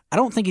 Dude, I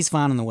don't think he's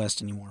fine in the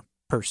West anymore,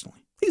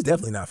 personally. He's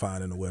definitely not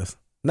fine in the West.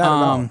 Not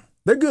at all.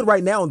 They're good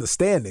right now in the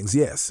standings,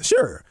 yes,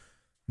 sure.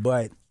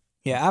 But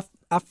yeah,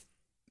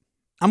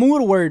 I'm a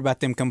little worried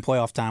about them come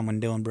playoff time when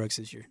Dylan Brooks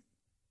is your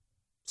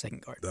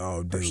second guard.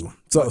 Oh, dude.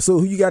 So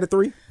who you got at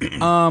 3?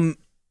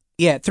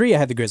 Yeah, at 3 I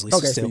had the Grizzlies.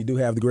 Okay, so you do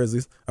have the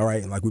Grizzlies. All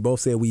right, and like we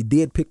both said, we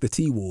did pick the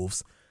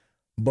T-Wolves.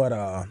 But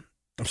I'm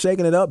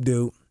shaking it up,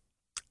 dude.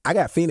 I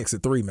got Phoenix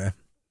at 3, man.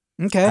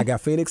 Okay. I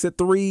got Phoenix at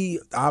 3.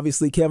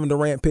 Obviously, Kevin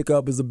Durant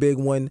pickup is a big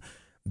one.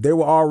 They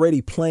were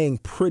already playing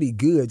pretty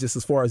good just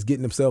as far as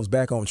getting themselves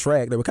back on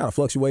track. They were kind of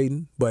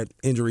fluctuating, but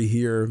injury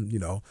here,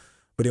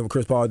 But then with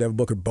Chris Paul and Devin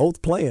Booker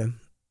both playing,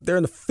 they're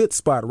in the 5th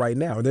spot right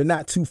now. They're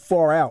not too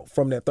far out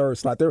from that 3rd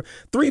slot. They're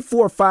 3,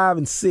 4, 5,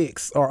 and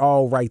 6 are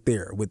all right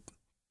there with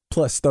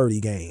plus 30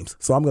 games.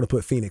 So I'm going to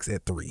put Phoenix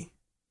at 3.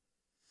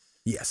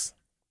 Yes.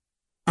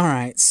 All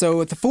right.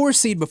 So at the 4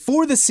 seed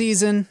before the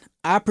season,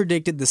 I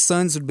predicted the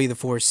Suns would be the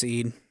 4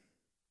 seed.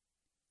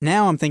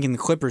 Now I'm thinking the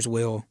Clippers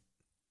will.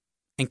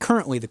 And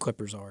currently the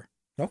Clippers are.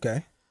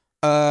 Okay.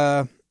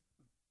 The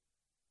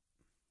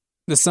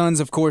Suns,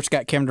 of course,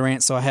 got Kevin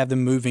Durant, so I have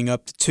them moving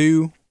up to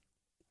 2.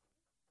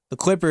 The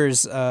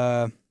Clippers,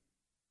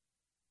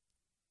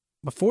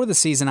 before the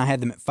season, I had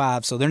them at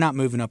 5, so they're not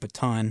moving up a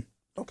ton.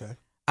 Okay.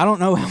 I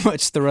don't know how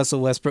much the Russell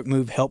Westbrook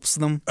move helps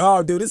them.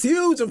 Oh, dude, it's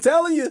huge. I'm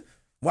telling you.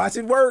 Watch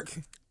it work.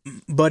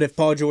 But if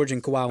Paul George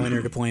and Kawhi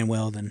Leonard are playing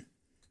well, then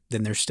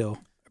they're still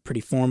a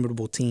pretty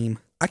formidable team.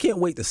 I can't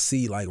wait to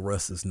see like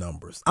Russ's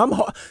numbers.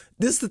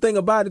 This is the thing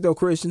about it though,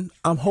 Christian.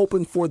 I'm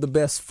hoping for the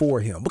best for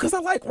him because I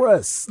like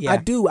Russ. Yeah. I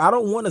do. I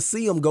don't want to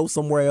see him go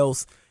somewhere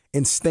else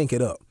and stink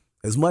it up.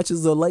 As much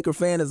as a Laker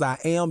fan as I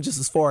am, just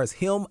as far as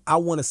him, I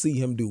want to see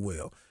him do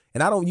well.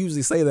 And I don't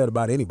usually say that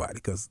about anybody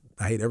because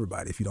I hate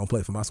everybody. If you don't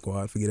play for my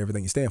squad, forget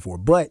everything you stand for.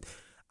 But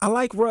I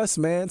like Russ,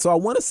 man. So I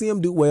want to see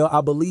him do well.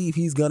 I believe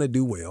he's going to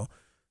do well.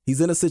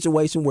 He's in a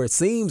situation where it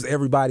seems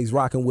everybody's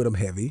rocking with him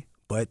heavy,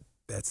 but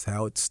that's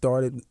how it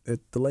started at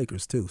the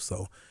Lakers too.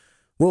 So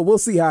we'll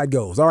see how it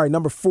goes. All right,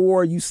 number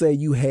 4, you say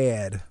you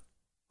had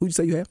 – who'd you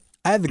say you had?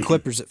 I had the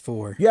Clippers at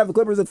 4. You have the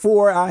Clippers at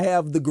 4. I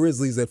have the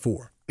Grizzlies at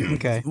 4.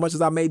 Okay. As much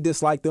as I may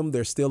dislike them,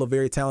 they're still a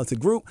very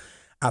talented group.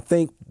 I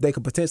think they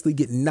could potentially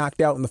get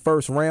knocked out in the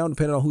first round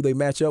depending on who they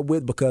match up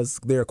with because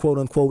they're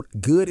quote-unquote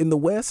good in the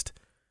West.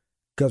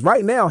 Because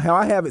right now, how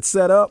I have it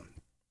set up,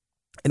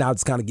 and I'll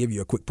just kind of give you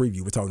a quick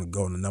preview. We're talking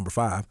going to number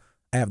 5.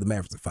 I have the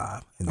Mavericks at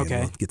 5, and then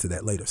we'll get to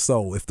that later.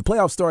 So if the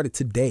playoffs started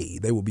today,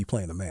 they will be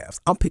playing the Mavs.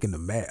 I'm picking the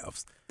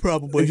Mavs.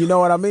 Probably. You know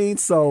what I mean?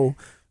 So,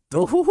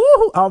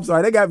 I'm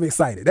sorry. That got me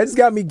excited. That just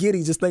got me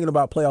giddy just thinking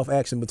about playoff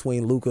action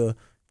between Luka,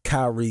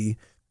 Kyrie,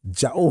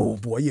 oh,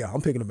 boy, yeah,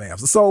 I'm picking the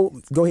Mavs.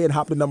 So go ahead and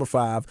hop to number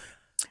 5.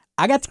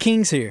 I got the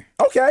Kings here.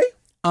 Okay.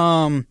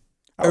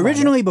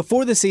 Originally,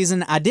 before the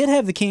season, I did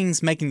have the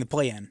Kings making the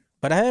play-in,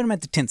 but I had them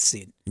at the 10th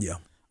seed. Yeah.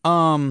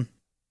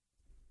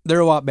 They're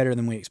a lot better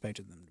than we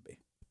expected them to be.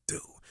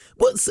 Dude.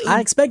 Well, see, I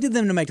expected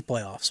them to make the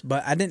playoffs,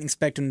 but I didn't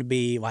expect them to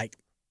be, like,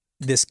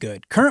 this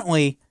good.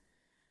 Currently,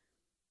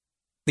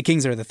 the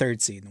Kings are the 3rd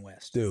seed in the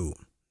West. Dude,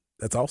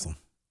 that's awesome.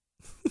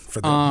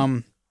 For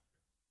them.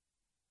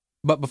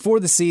 But before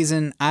the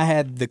season, I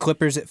had the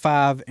Clippers at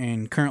 5,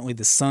 and currently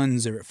the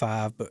Suns are at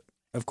 5. But,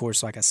 of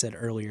course, like I said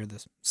earlier,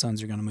 the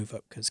Suns are going to move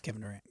up because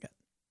Kevin Durant got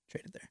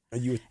traded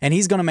there. And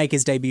he's going to make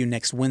his debut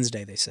next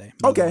Wednesday, they say.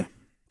 Okay.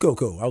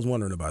 Cool. I was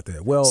wondering about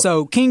that. Well,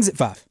 so Kings at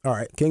 5. All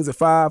right, Kings at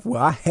 5.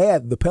 Well, I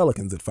had the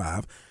Pelicans at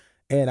 5,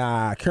 and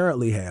I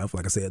currently have,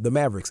 like I said, the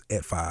Mavericks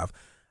at 5.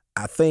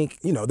 I think,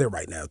 they're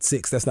right now at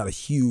 6. That's not a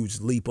huge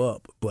leap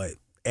up, but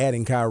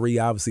adding Kyrie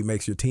obviously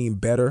makes your team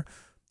better.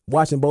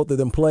 Watching both of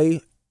them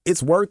play,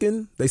 it's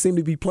working. They seem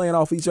to be playing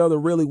off each other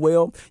really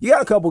well. You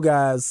got a couple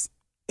guys,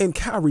 and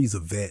Kyrie's a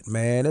vet,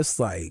 man. It's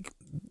like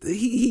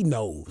he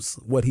knows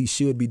what he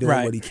should be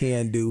doing, what he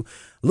can do.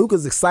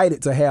 Luka's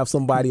excited to have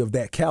somebody of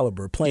that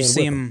caliber playing with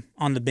him. You see him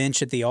on the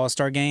bench at the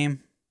All-Star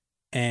game,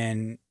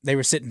 and they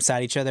were sitting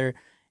beside each other,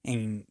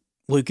 and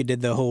Luka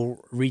did the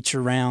whole reach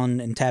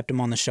around and tapped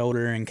him on the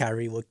shoulder, and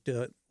Kyrie looked,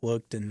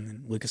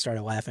 and Luka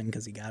started laughing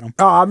because he got him.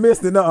 Oh, I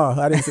missed it.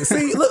 I didn't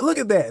see. Look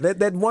at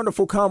that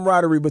wonderful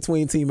camaraderie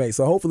between teammates.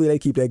 So hopefully they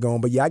keep that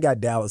going. But yeah, I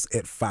got Dallas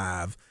at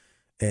 5,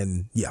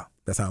 and yeah,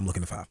 that's how I'm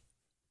looking at 5.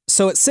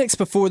 So at 6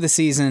 before the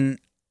season,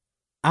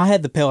 I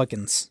had the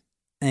Pelicans,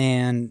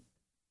 and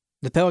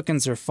the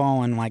Pelicans are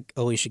falling like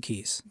Alicia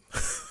Keys.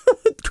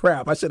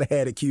 Crap, I should have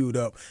had it queued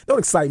up. Don't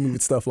excite me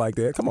with stuff like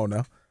that. Come on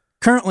now.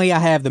 Currently, I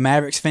have the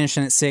Mavericks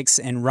finishing at 6,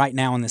 and right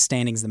now in the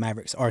standings, the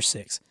Mavericks are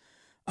 6.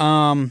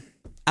 I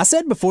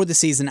said before the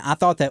season, I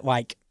thought that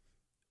like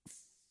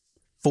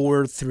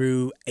 4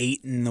 through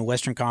 8 in the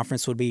Western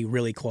Conference would be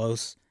really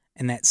close,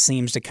 and that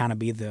seems to kind of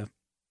be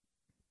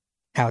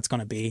how it's going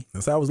to be.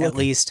 That's how I was looking. At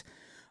least.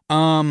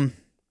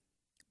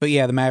 But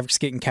yeah, the Mavericks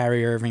getting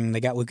Kyrie Irving, they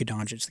got Luka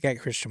Doncic, they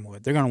got Christian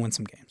Wood. They're going to win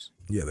some games.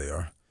 Yeah, they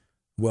are.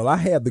 Well, I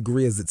had the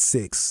Grizz at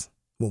 6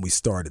 when we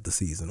started the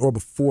season, or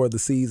before the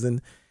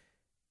season.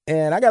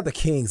 And I got the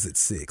Kings at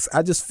 6.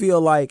 I just feel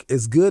like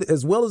as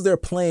well as they're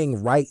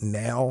playing right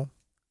now,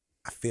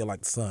 I feel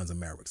like the Suns and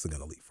Mavericks are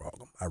going to leapfrog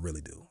them. I really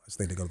do. I just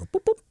think they're going to go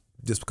boop, boop,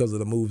 just because of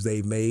the moves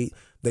they've made.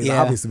 They've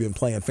obviously been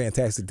playing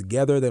fantastic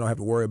together. They don't have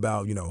to worry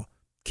about,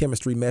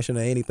 chemistry meshing or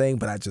anything.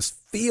 But I just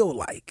feel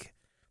like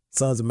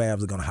Suns and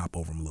Mavs are going to hop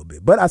over them a little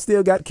bit. But I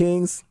still got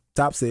Kings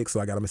top 6, so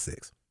I got them at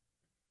 6.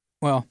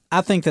 Well, I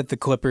think that the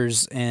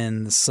Clippers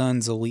and the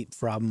Suns will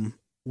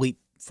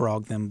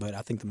leapfrog them, but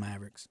I think the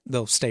Mavericks,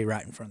 they'll stay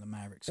right in front of the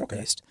Mavericks at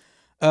least.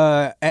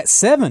 At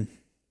 7,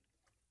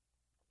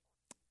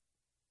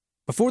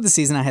 before the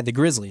season, I had the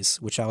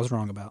Grizzlies, which I was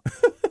wrong about.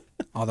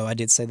 Although I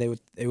did say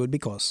they would be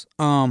close.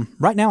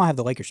 Right now, I have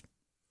the Lakers.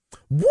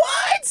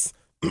 What?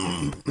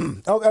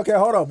 Okay,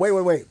 hold on.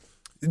 Wait.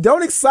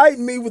 Don't excite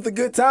me with a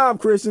good time,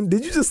 Christian.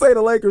 Did you just say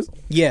the Lakers?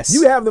 Yes.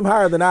 You have them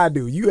higher than I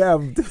do. You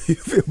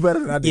feel better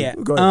than I do. Yeah.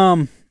 Go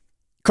ahead.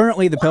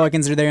 Currently, the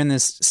Pelicans are there in the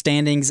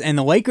standings, and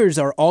the Lakers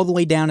are all the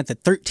way down at the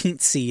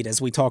 13th seed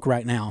as we talk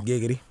right now.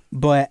 Giggity.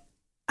 But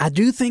I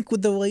do think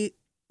with the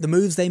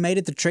moves they made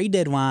at the trade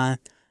deadline,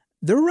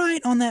 they're right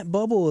on that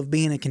bubble of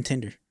being a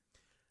contender.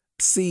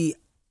 See,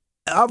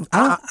 I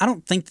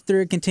don't think that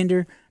they're a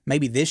contender.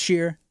 Maybe this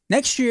year,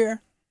 next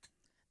year,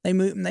 they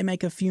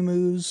make a few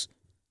moves.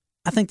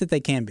 I think that they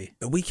can be.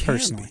 We can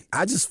personally. Be.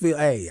 I just feel,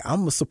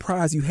 I'm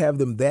surprised you have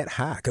them that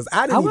high because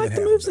I didn't. I like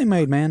the moves they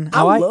made, man.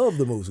 I love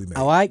the moves we made.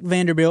 I like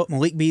Vanderbilt.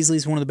 Malik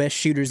Beasley's one of the best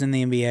shooters in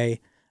the NBA.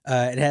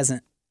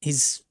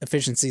 His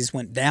efficiencies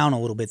went down a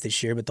little bit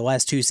this year, but the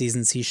last 2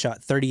 seasons he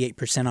shot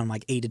 38% on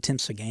like 8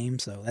 attempts a game,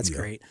 so that's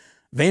great.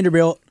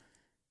 Vanderbilt,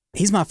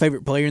 he's my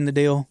favorite player in the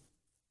deal.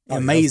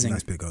 Amazing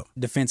nice pickup.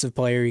 Defensive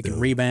player. He can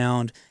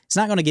rebound. He's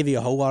not going to give you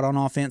a whole lot on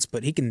offense,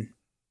 but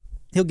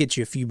he'll get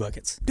you a few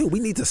buckets. Dude, we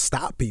need to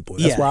stop people.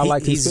 That's why I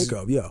like his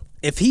pickup. Yeah.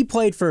 If he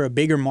played for a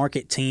bigger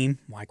market team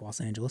like Los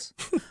Angeles,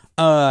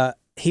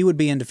 he would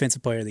be in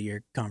Defensive Player of the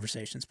Year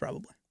conversations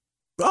probably.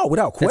 Oh,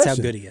 without question. That's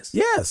how good he is.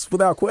 Yes,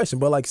 without question.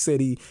 But like you said,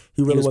 he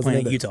really wasn't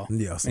playing in at Utah.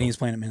 Yeah, so. And he was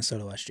playing at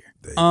Minnesota last year.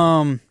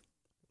 And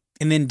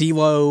then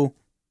D'Lo's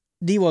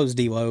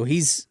D'Lo.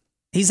 He's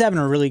having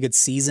a really good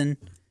season.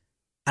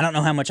 I don't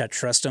know how much I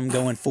trust him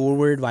going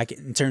forward, like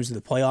in terms of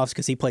the playoffs,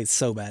 because he played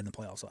so bad in the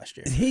playoffs last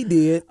year. He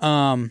did.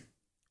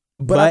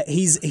 But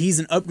he's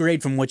an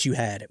upgrade from what you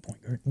had at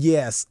point guard.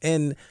 Yes,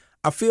 and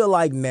I feel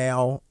like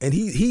now, and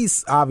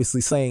he's obviously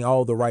saying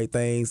all the right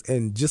things,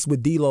 and just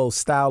with D'Lo's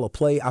style of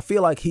play, I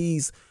feel like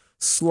he's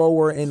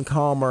slower and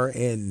calmer,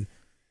 and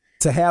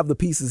to have the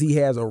pieces he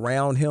has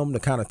around him to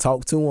kind of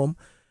talk to him.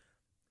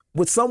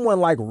 With someone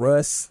like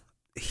Russ,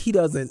 he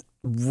doesn't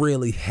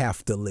really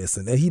have to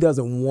listen, and he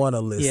doesn't want to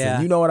listen.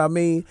 Yeah. You know what I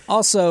mean?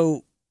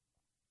 Also,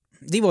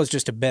 D'Lo's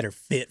just a better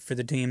fit for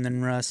the team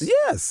than Russ.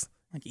 Yes.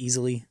 Like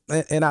easily.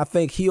 And I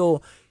think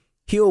he'll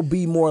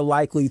be more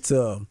likely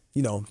to,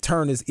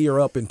 turn his ear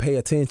up and pay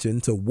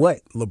attention to what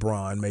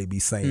LeBron may be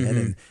saying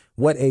and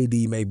what AD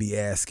may be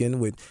asking.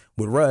 With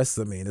Russ,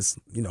 I mean, it's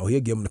he'll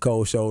give him the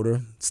cold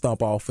shoulder,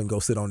 stomp off, and go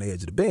sit on the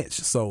edge of the bench.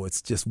 So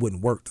it just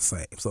wouldn't work the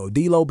same. So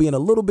D'Lo being a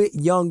little bit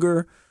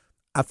younger,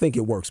 I think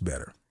it works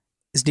better.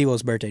 It's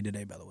D'Lo's birthday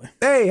today, by the way.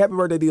 Hey, happy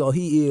birthday, D'Lo.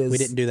 He is. We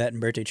didn't do that in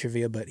birthday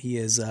trivia, but he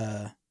is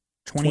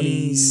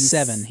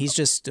 27. He's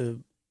just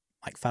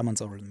like 5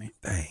 months older than me.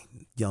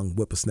 Dang, young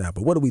whippersnapper.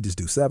 What did we just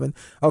do? 7?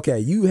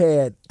 Okay,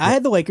 I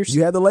had the Lakers.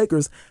 You had the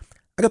Lakers.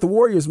 I got the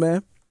Warriors,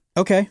 man.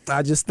 Okay.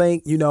 I just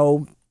think,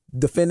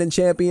 defending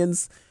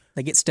champions.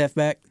 They get Steph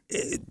back.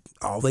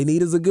 All they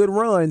need is a good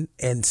run,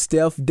 and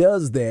Steph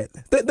does that.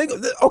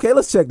 Okay,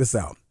 let's check this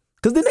out.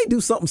 Because didn't they do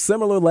something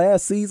similar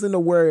last season to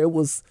where it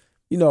was,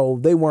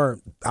 they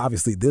weren't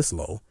obviously this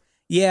low?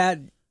 Yeah,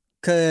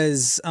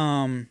 because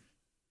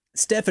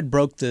Steph had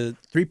broke the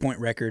 3-point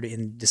record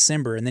in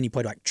December, and then he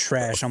played like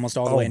trash almost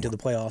all the way into the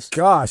playoffs.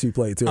 Gosh, he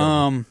played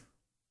too.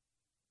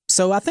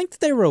 So I think that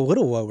they were a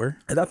little lower.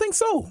 And I think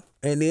so.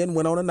 And then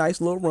went on a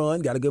nice little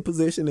run, got a good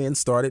position, and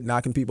started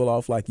knocking people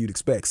off like you'd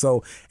expect.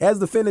 So as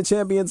defending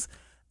champions,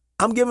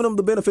 I'm giving them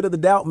the benefit of the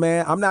doubt,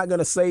 man. I'm not going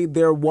to say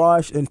they're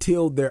washed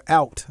until they're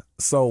out.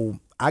 So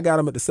I got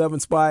them at the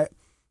 7th spot.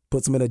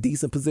 puts them in a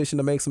decent position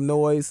to make some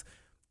noise,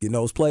 get in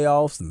those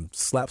playoffs and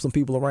slap some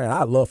people around.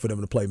 I'd love for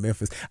them to play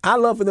Memphis. I'd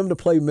love for them to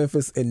play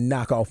Memphis and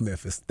knock off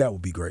Memphis. That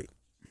would be great.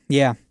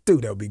 Yeah.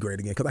 Dude, that would be great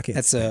again because I can't.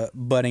 That's a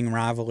budding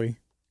rivalry.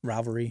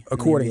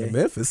 According to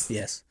Memphis.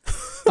 Yes.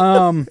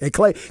 And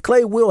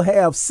Clay will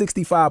have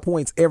 65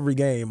 points every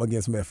game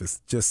against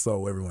Memphis, just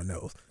so everyone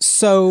knows.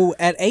 So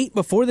at 8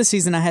 before the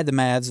season, I had the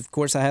Mavs. Of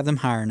course, I have them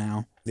higher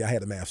now. Yeah, I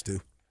had the Mavs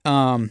too.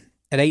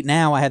 At 8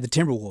 now, I had the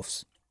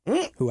Timberwolves,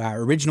 who I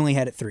originally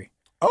had at 3.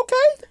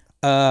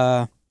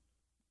 Okay.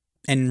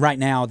 And right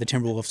now, the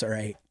Timberwolves are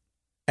 8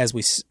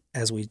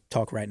 as we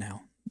talk right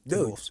now.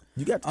 Dude,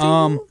 you got the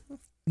Timberwolves?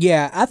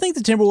 Yeah, I think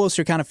the Timberwolves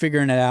are kind of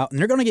figuring it out, and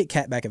they're going to get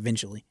Cat back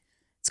eventually.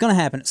 It's going to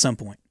happen at some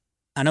point.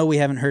 I know we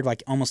haven't heard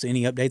like almost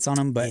any updates on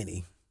them, but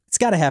it's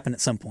got to happen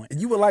at some point.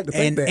 You would like to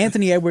think that.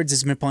 Anthony Edwards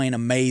has been playing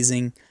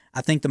amazing.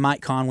 I think the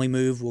Mike Conley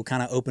move will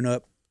kind of open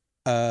up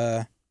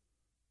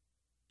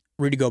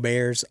Rudy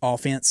Gobert's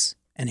offense,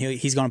 and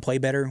he's going to play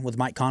better with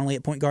Mike Conley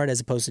at point guard as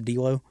opposed to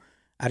D'Lo.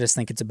 I just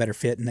think it's a better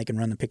fit, and they can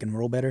run the pick and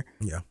roll better.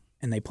 Yeah.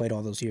 And they played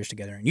all those years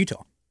together in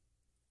Utah.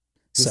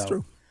 That's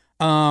true.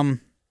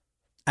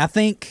 I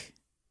think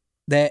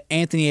that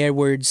Anthony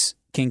Edwards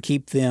can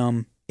keep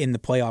them in the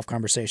playoff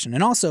conversation.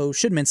 And also,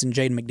 should mention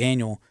Jaden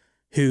McDaniel,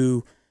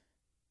 who,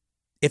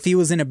 if he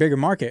was in a bigger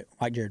market,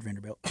 like Jared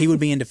Vanderbilt, he would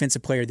be in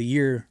Defensive Player of the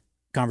Year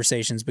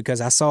conversations because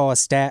I saw a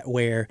stat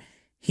where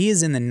he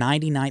is in the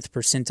 99th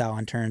percentile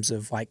in terms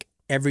of like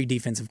every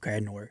defensive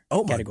category.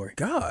 Oh my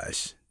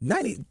gosh.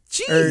 90,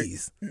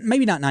 jeez.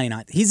 Maybe not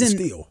 99th.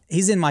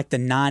 He's in like the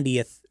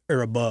 90th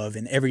or above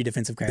in every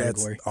defensive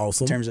category. That's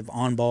awesome. In terms of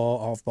on ball,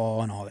 off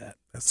ball, and all that.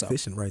 That's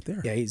efficient right there.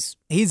 Yeah,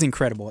 he's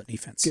incredible at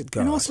defense. Good gosh.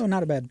 And also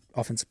not a bad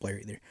offensive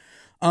player either.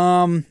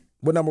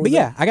 What number was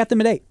that? I got them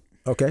at 8.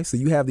 Okay, so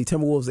you have the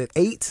Timberwolves at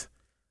 8.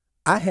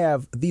 I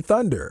have the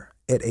Thunder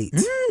at 8.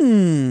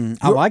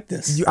 I like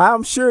this.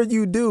 I'm sure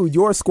you do.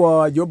 Your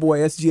squad, your boy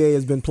SGA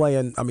has been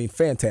playing,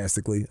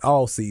 fantastically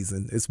all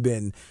season. It's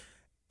been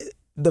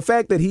the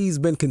fact that he's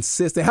been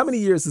consistent. How many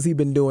years has he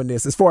been doing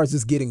this as far as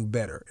just getting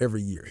better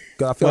every year?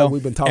 Because I feel like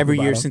we've been talking every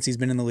about year him since he's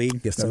been in the league.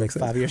 Yes, so that makes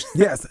sense. 5 years.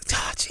 Yes.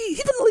 Gee,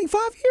 he's been in the league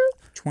 5 years?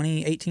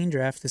 2018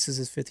 draft. This is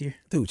his 5th year.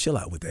 Dude, chill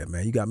out with that,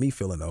 man. You got me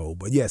feeling old.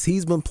 But yes,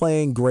 he's been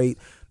playing great.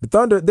 The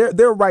Thunder,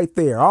 they're right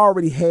there.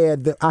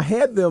 I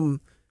had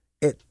them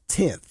at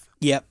 10th.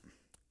 Yep.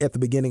 At the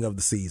beginning of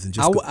the season.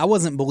 I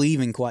wasn't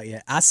believing quite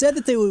yet. I said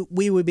that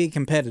we would be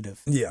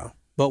competitive. Yeah.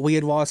 But we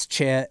had lost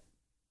Chet,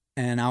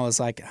 and I was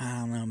like, I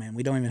don't know, man.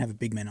 We don't even have a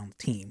big man on the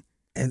team.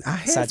 And I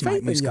had besides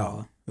faith Mike in Muscala,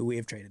 y'all. Who we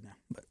have traded now.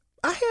 But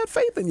I had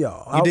faith in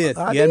y'all. You did.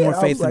 You had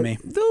more faith than me.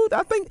 Dude,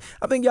 I think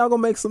y'all going to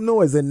make some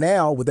noise. And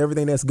now, with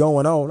everything that's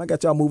going on, I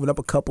got y'all moving up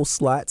a couple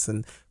slots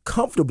and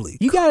comfortably.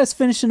 You got us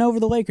finishing over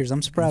the Lakers.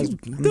 I'm surprised.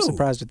 I'm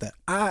surprised at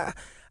that.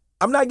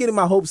 I'm not getting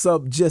my hopes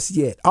up just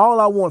yet. All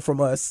I want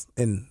from us,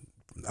 and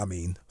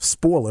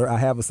spoiler, I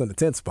have us in the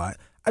 10th spot.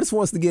 I just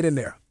want us to get in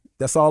there.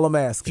 That's all I'm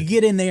asking. If you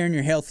get in there and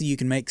you're healthy, you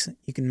can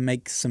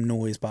make some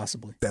noise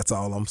possibly. That's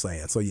all I'm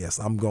saying. So yes,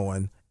 I'm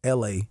going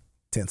LA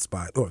 10th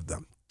spot. Or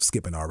I'm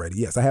skipping already.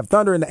 Yes, I have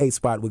Thunder in the 8th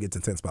spot. We'll get to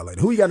the 10th spot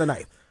later. Who you got in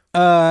the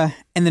 9th?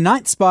 In the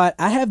 9th spot,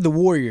 I have the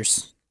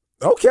Warriors.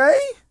 Okay.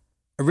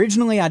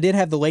 Originally, I did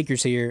have the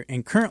Lakers here,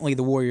 and currently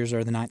the Warriors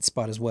are the 9th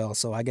spot as well.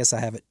 So I guess I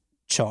have it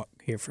chalk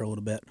here for a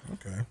little bit.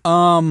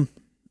 Okay.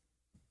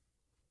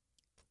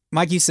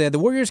 Like you said, the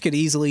Warriors could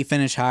easily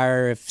finish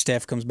higher if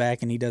Steph comes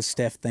back and he does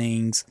Steph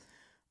things.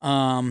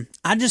 I'm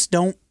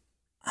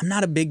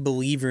not a big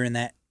believer in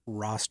that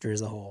roster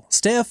as a whole.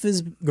 Steph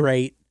is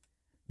great.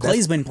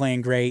 Clay's been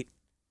playing great.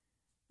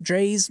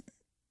 Dre's,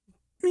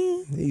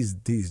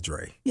 he's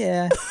Dre.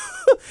 Yeah.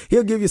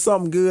 He'll give you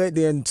something good,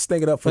 then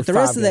stink it up for 5 games. But the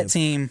rest of that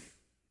team,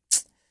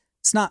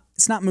 it's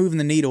not moving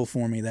the needle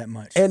for me that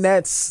much. And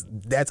that's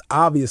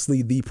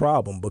obviously the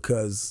problem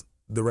because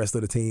the rest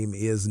of the team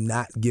is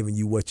not giving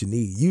you what you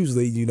need.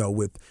 Usually,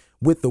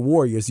 with the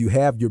Warriors, you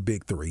have your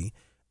big three,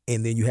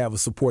 and then you have a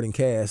supporting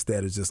cast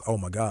that is just, oh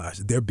my gosh,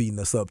 they're beating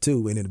us up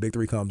too. And then the big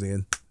three comes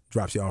in,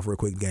 drops you off real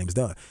quick, game's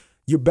done.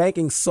 You're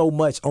banking so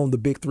much on the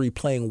big three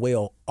playing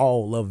well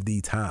all of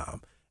the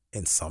time,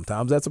 and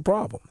sometimes that's a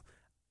problem.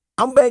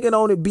 I'm banking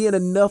on it being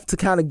enough to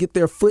kind of get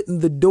their foot in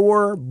the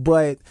door,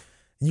 but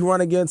you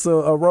run against a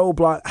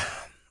roadblock.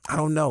 I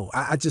don't know.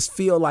 I just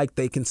feel like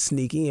they can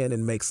sneak in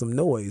and make some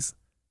noise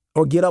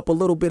or get up a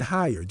little bit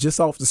higher just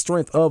off the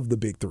strength of the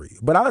big three.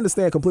 But I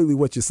understand completely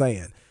what you're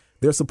saying.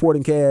 Their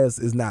supporting cast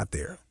is not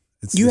there.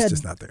 It's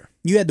just not there.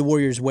 You had the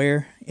Warriors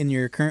where in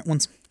your current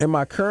ones? In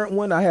my current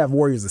one, I have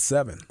Warriors at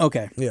 7.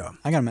 Okay. Yeah.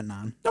 I got them at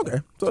 9. Okay.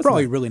 So it's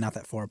probably really not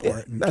that far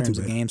apart in terms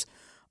of games.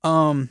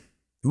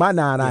 My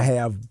 9, I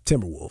have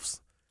Timberwolves.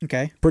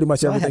 Okay. Pretty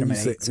much everything you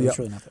said. So it's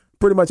really not that.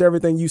 Pretty much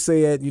everything you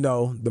said,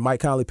 the Mike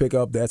Conley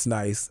pickup, that's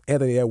nice.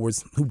 Anthony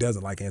Edwards, who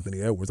doesn't like Anthony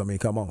Edwards? I mean,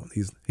 come on.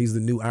 He's the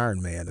new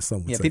Iron Man, as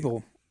some would say.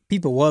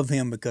 People love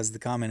him because of the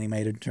comment he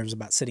made in terms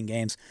about sitting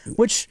games,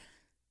 which,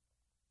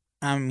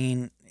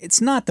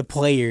 it's not the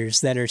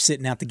players that are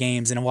sitting out the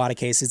games in a lot of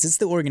cases. It's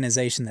the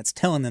organization that's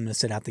telling them to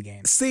sit out the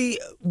games. See,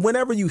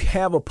 whenever you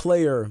have a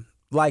player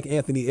like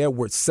Anthony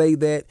Edwards say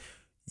that,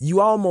 you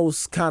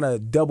almost kind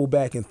of double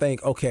back and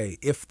think, okay,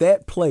 if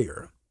that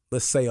player,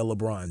 let's say a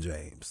LeBron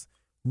James,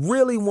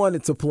 really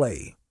wanted to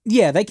play,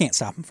 yeah, they can't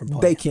stop him from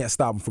playing. They can't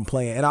stop him from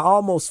playing. And I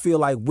almost feel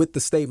like with the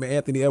statement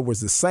Anthony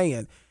Edwards is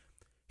saying,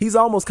 he's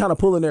almost kind of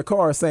pulling their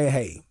card saying,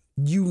 hey,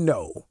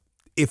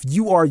 if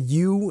you are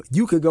you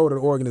could go to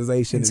the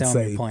organization and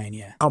say,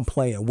 I'm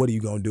playing. What are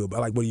you going to do?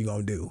 What are you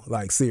going to do?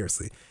 Like,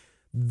 seriously.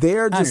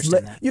 They're just,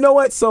 you know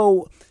what?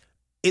 So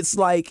it's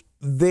like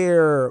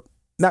they're,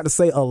 not to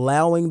say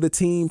allowing the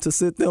team to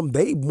sit them.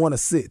 They want to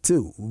sit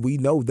too. We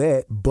know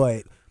that,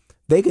 but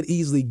they could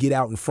easily get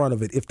out in front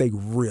of it if they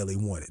really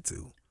wanted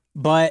to.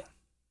 But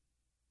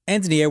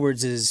Anthony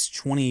Edwards is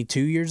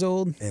 22 years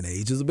old. And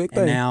age is a big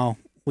thing. And now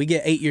we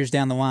get 8 years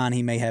down the line,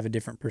 he may have a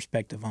different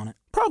perspective on it.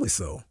 Probably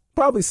so.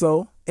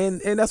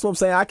 And that's what I'm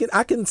saying.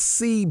 I can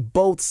see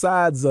both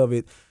sides of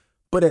it,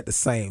 but at the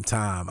same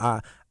time,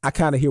 I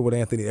kind of hear what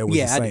Anthony Edwards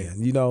is saying.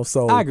 You know,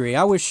 so I agree.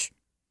 I wish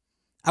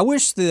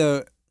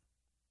the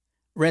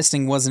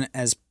resting wasn't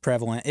as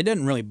prevalent. It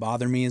doesn't really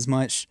bother me as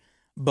much,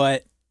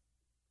 but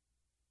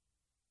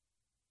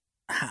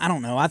I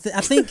don't know. I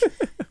think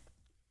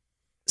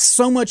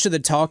so much of the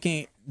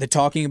talking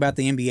about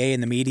the NBA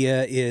and the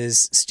media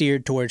is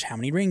steered towards how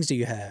many rings do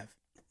you have?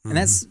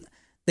 And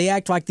they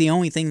act like the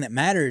only thing that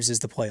matters is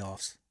the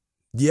playoffs.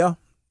 Yeah.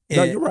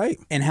 No, you're right.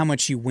 And how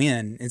much you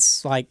win.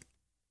 It's like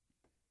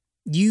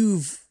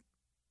you've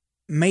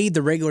made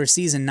the regular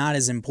season not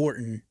as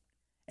important,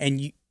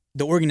 and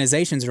the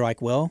organizations are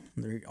like, well,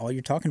 all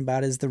you're talking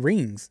about is the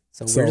rings.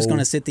 So we're just going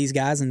to sit these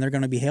guys and they're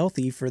going to be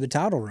healthy for the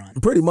title run.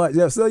 Pretty much.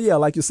 Yeah. So, yeah,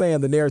 like you're saying,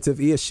 the narrative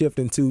is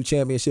shifting to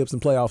championships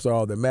and playoffs are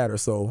all that matter.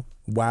 So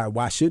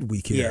why should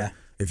we care? Yeah.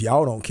 If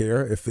y'all don't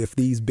care, if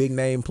these big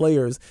name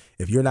players,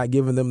 if you're not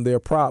giving them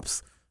their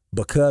props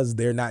because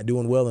they're not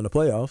doing well in the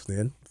playoffs,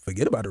 then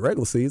forget about the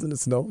regular season. It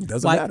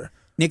doesn't matter.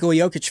 Nikola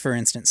Jokic, for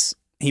instance,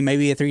 he may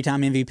be a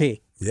 3-time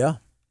MVP. Yeah.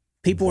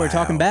 People are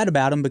talking bad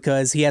about him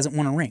because he hasn't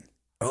won a ring.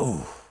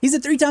 Oh. He's a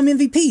 3-time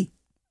MVP.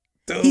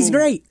 Dude, he's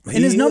great. And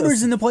his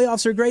numbers in the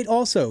playoffs are great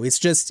also. It's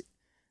just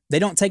they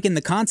don't take in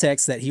the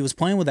context that he was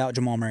playing without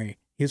Jamal Murray.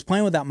 He was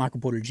playing without Michael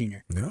Porter Jr.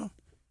 Yeah.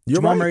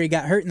 Jamal Murray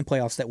got hurt in the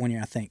playoffs that one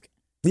year, I think.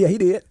 Yeah, he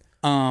did.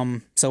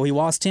 So he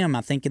lost him,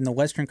 I think, in the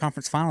Western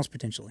Conference Finals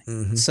potentially.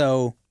 Mm-hmm.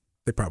 So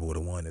they probably would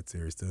have won that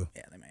series too.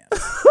 Yeah, they may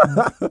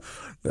have.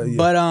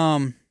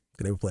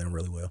 But they were playing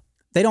really well.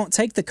 They don't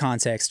take the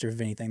context of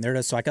anything. They're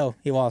just like, oh,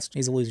 he lost.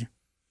 He's a loser.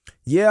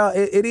 Yeah,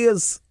 it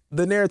is.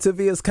 The narrative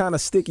is kind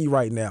of sticky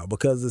right now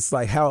because it's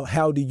like,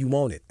 how do you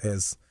want it?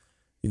 As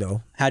you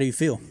know, how do you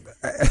feel?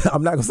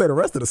 I'm not gonna say the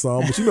rest of the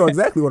song, but you know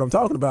exactly what I'm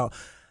talking about.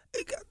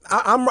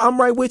 I'm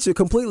right with you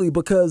completely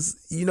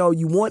because you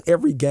want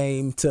every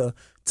game to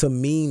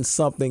mean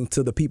something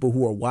to the people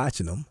who are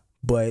watching them,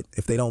 but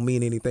if they don't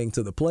mean anything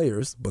to the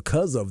players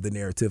because of the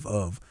narrative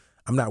of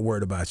I'm not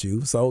worried about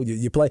you. So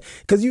you play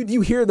because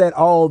you hear that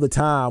all the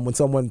time when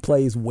someone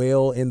plays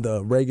well in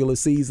the regular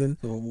season.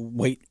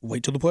 Wait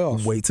till the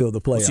playoffs. Wait till the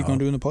playoffs. What's he gonna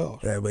do in the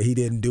playoffs? Yeah, but he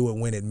didn't do it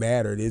when it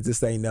mattered. It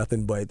just ain't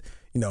nothing but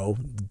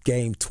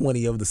game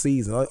 20 of the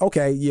season. Like,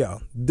 okay, yeah,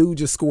 dude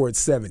just scored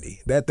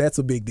 70. That's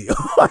a big deal.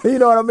 You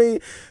know what I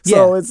mean?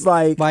 So it's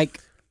like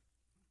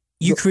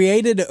you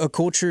created a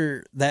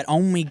culture that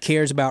only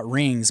cares about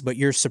rings, but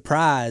you're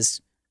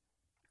surprised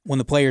when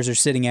the players are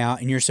sitting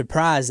out, and you're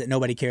surprised that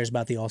nobody cares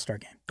about the All-Star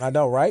game. I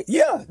know, right?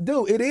 Yeah,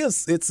 dude, it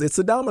is. It's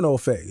a domino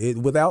effect.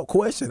 Without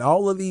question,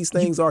 all of these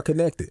things are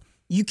connected.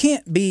 You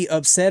can't be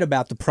upset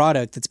about the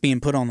product that's being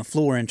put on the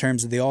floor in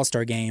terms of the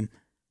All-Star game,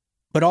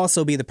 but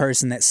also be the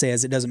person that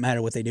says it doesn't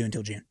matter what they do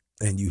until June.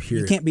 And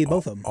you can't be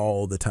both of them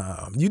all the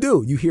time. You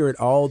do. You hear it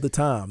all the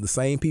time. The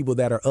same people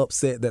that are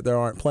upset that they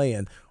aren't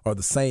playing are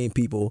the same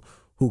people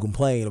who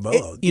complain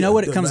about. You know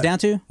what it comes down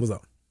to? What's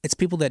up? It's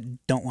people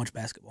that don't watch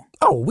basketball.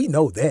 Oh, we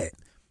know that.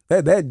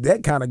 That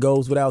kind of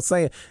goes without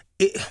saying.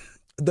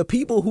 The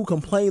people who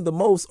complain the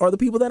most are the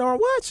people that aren't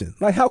watching.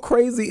 Like, how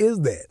crazy is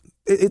that?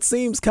 It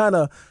seems kind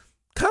of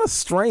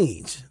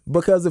strange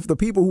because if the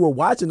people who are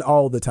watching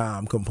all the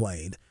time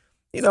complained,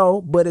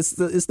 but it's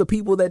the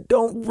people that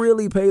don't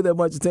really pay that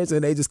much attention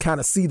and they just kind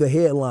of see the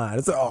headline.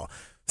 It's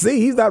see,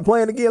 he's not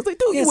playing again. It's like,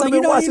 dude, you would have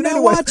been watching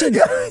anyway.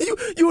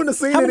 You wouldn't have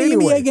seen it anyway. How many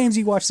NBA games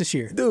you watched this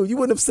year? Dude, you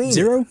wouldn't have seen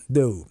 0? it.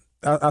 Dude.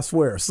 I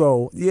swear.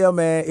 So yeah,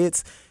 man,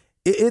 it's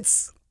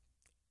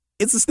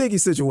a sticky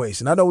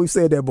situation. I know we've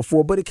said that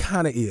before, but it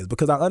kind of is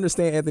because I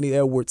understand Anthony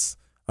Edwards.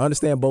 I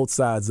understand both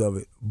sides of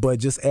it, but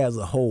just as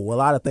a whole, a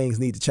lot of things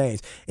need to change.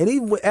 And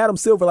even with Adam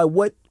Silver, like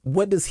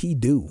what does he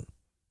do?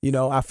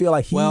 I feel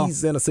like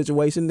he's in a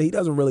situation that he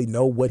doesn't really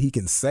know what he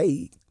can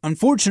say.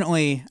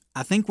 Unfortunately,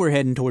 I think we're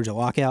heading towards a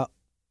lockout.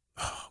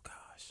 Oh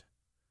gosh,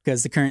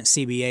 because the current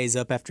CBA is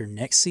up after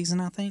next season.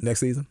 I think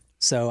next season.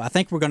 So I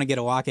think we're going to get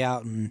a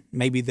lockout, and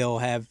maybe they'll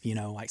have,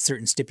 like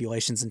certain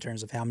stipulations in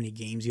terms of how many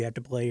games you have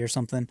to play or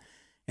something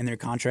in their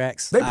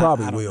contracts. They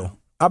probably will. Know.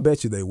 I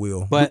bet you they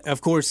will. But,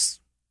 of course,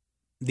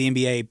 the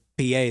NBA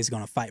PA is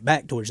going to fight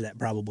back towards that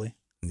probably.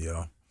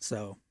 Yeah.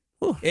 So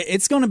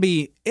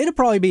it'll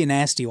probably be a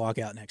nasty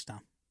lockout next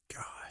time.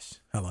 Gosh.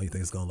 How long you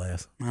think it's gonna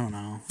last? I don't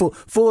know.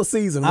 Full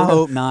season. I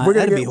hope not.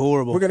 That'd be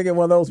horrible. We're gonna get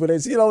one of those where they,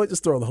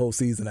 just throw the whole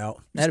season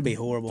out. That'd be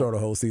horrible. Throw the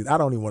whole season. I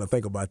don't even want to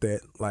think about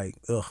that. Like,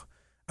 ugh.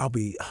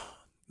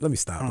 Let me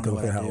stop. I don't know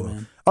what I do,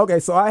 man. Okay,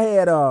 so I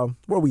had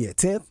where we at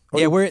 10th?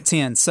 Yeah, we're at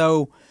 10.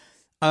 So,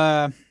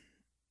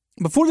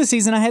 before the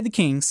season, I had the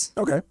Kings.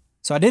 Okay.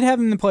 So I did have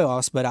them in the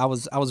playoffs, but I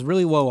was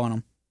really low on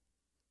them.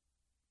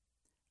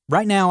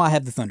 Right now, I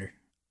have the Thunder.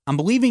 I'm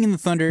believing in the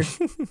Thunder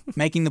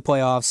making the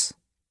playoffs.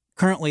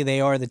 Currently,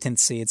 they are the 10th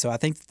seed, so I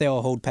think that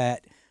they'll hold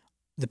pat.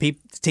 The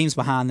teams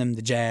behind them,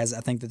 the Jazz,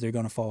 I think that they're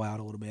going to fall out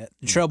a little bit.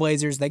 The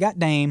Trailblazers, they got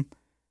Dame,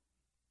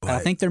 but I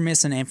think they're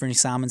missing Anthony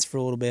Simons for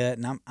a little bit,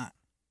 and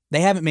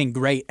they haven't been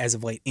great as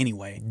of late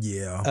anyway.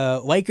 Yeah.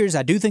 Lakers,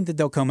 I do think that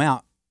they'll come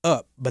out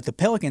up, but the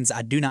Pelicans,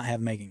 I do not have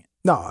making it.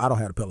 No, I don't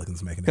have the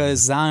Pelicans making it. Because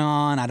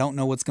Zion, I don't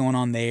know what's going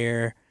on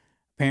there.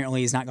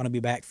 Apparently, he's not going to be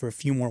back for a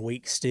few more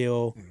weeks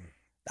still.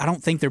 I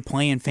don't think they're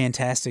playing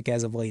fantastic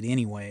as of late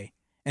anyway.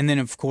 And then,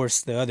 of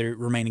course, the other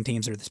remaining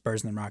teams are the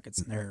Spurs and the Rockets,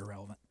 and they're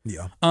irrelevant.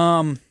 Yeah.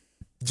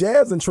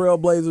 Jazz and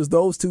Trailblazers,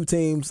 those two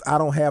teams, I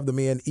don't have them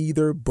in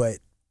either, but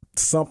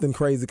something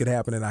crazy could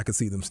happen, and I could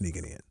see them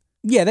sneaking in.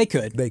 Yeah, they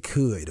could. They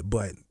could,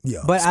 but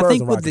yeah. But Spurs I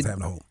think and with Rockets have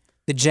no hope.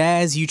 The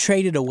Jazz, you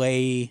traded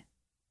away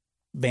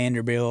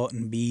Vanderbilt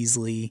and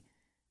Beasley,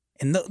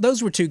 and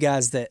those were two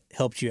guys that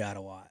helped you out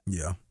a lot.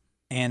 Yeah.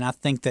 And I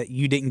think that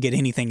you didn't get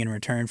anything in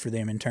return for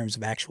them in terms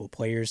of actual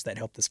players that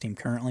help this team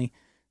currently.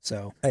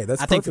 So hey,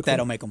 that's I think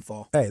that'll make them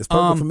fall. Hey, it's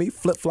perfect for me.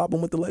 Flip-flop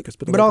them with the Lakers.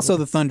 But also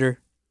the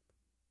Thunder.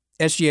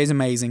 SGA is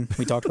amazing.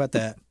 We talked about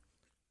that.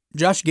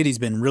 Josh Giddey's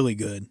been really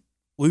good.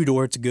 Lou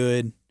Dort's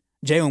good.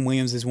 Jalen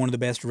Williams is one of the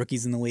best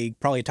rookies in the league,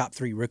 probably a top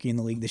 3 rookie in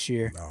the league this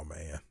year. Oh,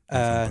 man.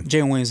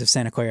 Jalen Williams of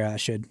Santa Clara, I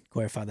should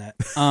clarify that.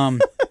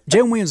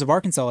 Jalen Williams of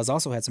Arkansas has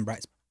also had some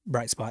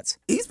bright spots.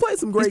 He's played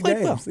some great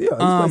games. Well. Yeah, he's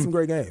played some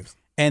great games.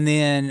 And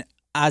then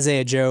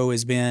Isaiah Joe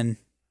he's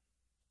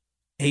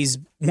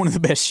one of the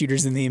best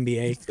shooters in the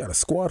NBA. He's got a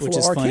squad full of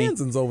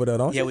Arkansans over there,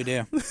 don't you? Yeah, we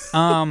do.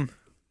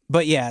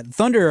 But yeah,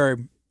 Thunder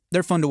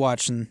they're fun to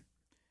watch, and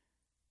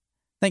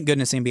thank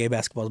goodness NBA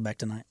basketball is back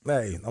tonight.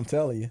 Hey, I'm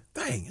telling you.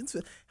 Dang,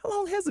 how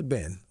long has it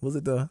been? Was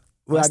it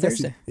last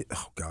Thursday?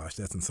 Oh, gosh,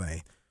 that's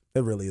insane.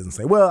 It really is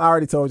insane. Well, I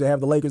already told you I have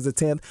the Lakers at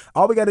 10th.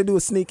 All we got to do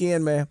is sneak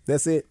in, man.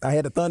 That's it. I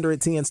had the Thunder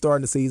at 10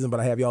 starting the season, but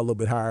I have y'all a little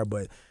bit higher.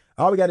 But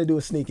all we got to do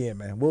is sneak in,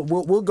 man.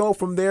 We'll go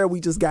from there. We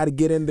just got to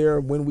get in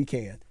there when we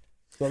can.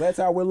 So that's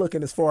how we're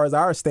looking as far as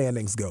our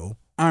standings go.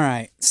 All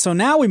right. So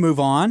now we move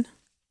on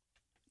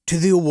to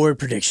the award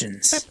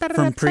predictions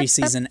from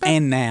preseason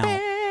and now.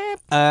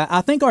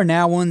 I think our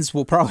now ones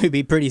will probably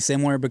be pretty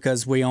similar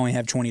because we only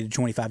have 20 to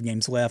 25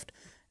 games left.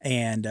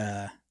 And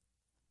a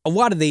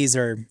lot of these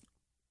are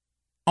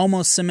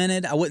almost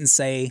cemented. I wouldn't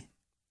say,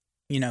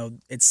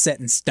 it's set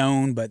in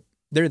stone, but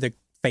they're the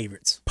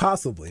favorites.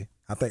 Possibly.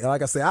 I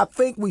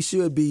think we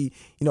should be,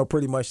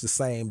 pretty much the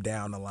same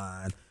down the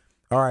line.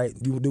 All right.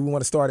 Do we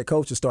want to start at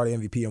coach or start at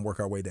MVP and work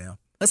our way down?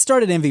 Let's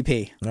start at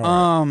MVP.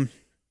 All right.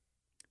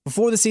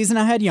 Before the season,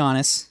 I had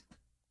Giannis.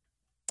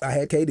 I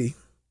had KD.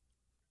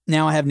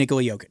 Now I have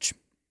Nikola Jokic.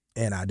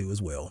 And I do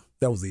as well.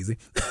 That was easy.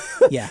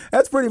 Yeah.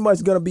 That's pretty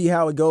much going to be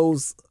how it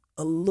goes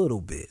a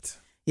little bit.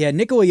 Yeah,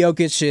 Nikola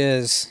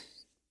Jokic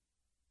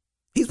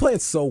he's playing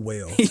so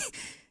well.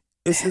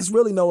 It's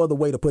really no other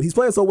way to put it. He's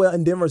playing so well,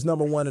 and Denver's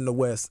number 1 in the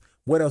West.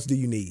 What else do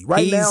you need?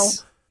 He's now,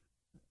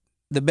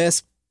 the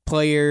best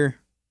player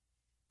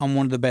on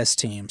one of the best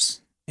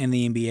teams in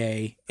the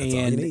NBA.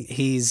 And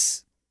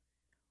he's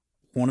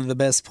one of the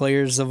best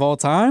players of all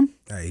time.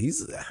 Hey,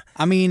 he's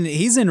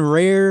in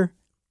rare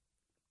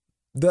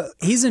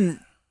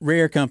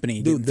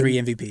company, dude,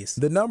 3 MVPs.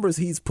 The numbers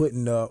he's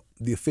putting up,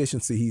 the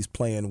efficiency he's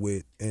playing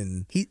with,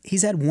 and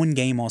he's had one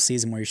game all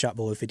season where he shot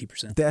below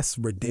 50%. That's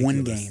ridiculous.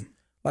 One game.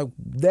 Like,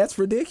 that's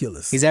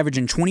ridiculous. He's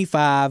averaging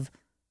 25,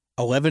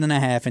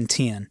 11.5, and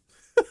 10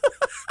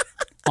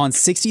 on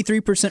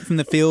 63% from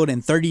the field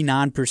and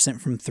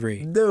 39% from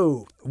 3.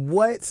 Dude,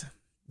 what?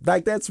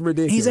 Like, that's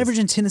ridiculous. He's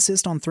averaging 10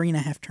 assists on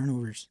 3.5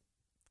 turnovers.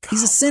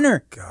 He's a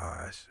center.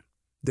 Gosh.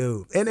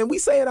 Dude. And we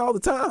say it all the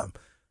time.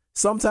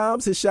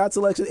 Sometimes his shot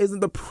selection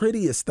isn't the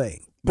prettiest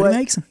thing. But he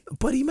makes them.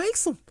 But he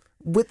makes them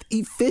with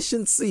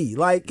efficiency.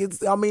 Like, he's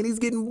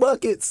getting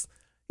buckets.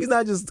 He's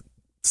not just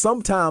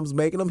sometimes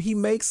making them. He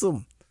makes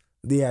them.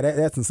 Yeah,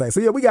 that's insane. So,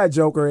 yeah, we got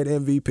Joker at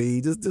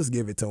MVP. Just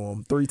give it to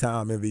him.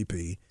 3-time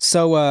MVP.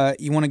 So,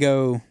 you want to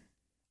go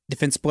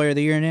Defensive Player of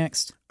the Year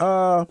next?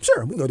 Sure.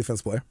 We can go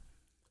Defensive Player.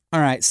 All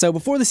right. So,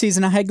 before the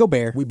season, I had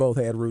Gobert. We both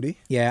had Rudy.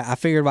 Yeah, I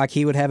figured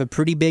he would have a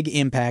pretty big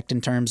impact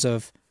in terms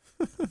of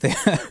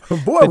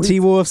the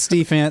T-Wolves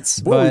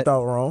defense. We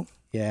thought wrong.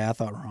 Yeah, I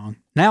thought wrong.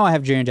 Now I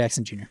have Jaren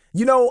Jackson Jr.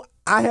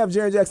 I have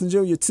Jaren Jackson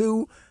Jr.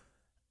 too.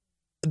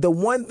 The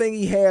one thing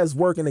he has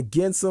working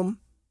against him,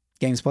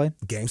 Games played.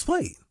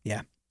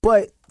 Yeah.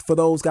 But for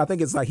those guys, I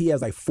think it's like he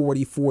has like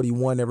 40,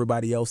 41.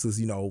 Everybody else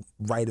is,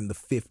 right in the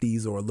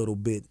 50s or a little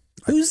bit.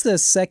 Who's the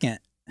second?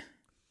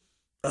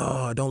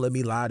 Oh, don't let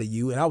me lie to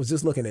you. And I was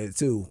just looking at it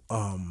too.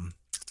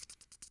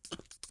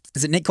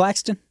 Is it Nick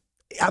Claxton?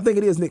 I think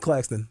it is Nick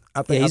Claxton.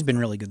 I think he's been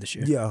really good this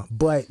year. Yeah,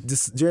 but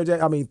just Jared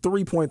Jackson,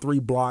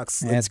 3.3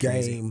 blocks a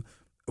game,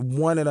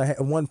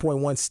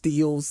 1.1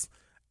 steals.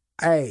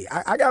 Hey,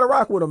 I got to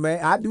rock with him,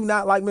 man. I do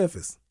not like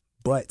Memphis,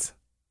 but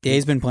yeah,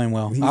 he's been playing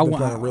well.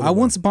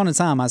 Once upon a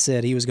time, I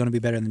said he was going to be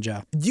better than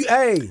Ja.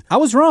 I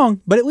was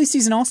wrong, but at least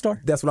he's an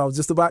all-star. That's what I was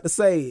just about to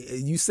say.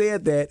 You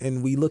said that,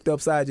 and we looked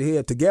upside your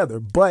head together,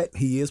 but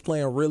he is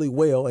playing really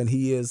well, and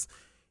he is,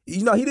 he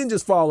didn't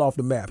just fall off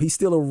the map. He's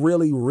still a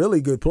really, really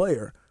good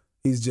player.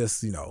 He's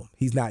just,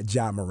 he's not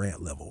Ja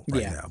Morant level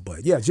right now.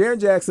 But, yeah, Jaren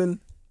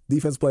Jackson,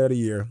 Defensive Player of the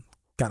Year,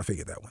 kind of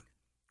figured that one.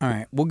 All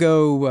right, we'll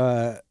go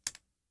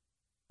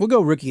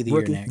Rookie of the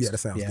Year next. Yeah, that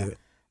sounds good.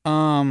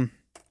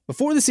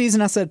 Before the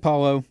season, I said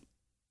Paulo.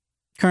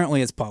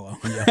 Currently, it's Paulo.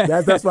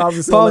 Yeah, that's what I was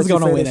just saying. Paulo's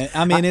going to win it.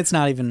 I mean, it's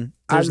not even.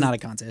 There's not a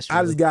contest.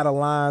 Really. I just got a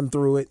line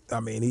through it.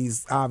 I mean,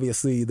 he's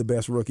obviously the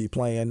best rookie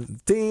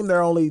playing. Team,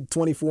 they're only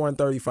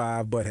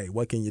 24-35, but hey,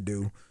 what can you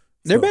do?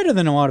 They're better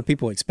than a lot of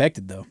people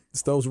expected, though.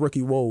 It's those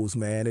rookie woes,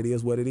 man. It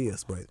is what it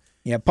is. But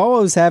yeah,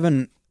 Paulo's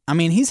having. I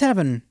mean, he's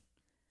having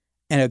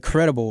an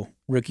incredible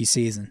rookie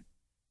season.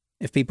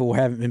 If people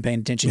haven't been paying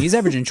attention, he's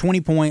averaging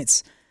 20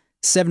 points,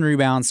 7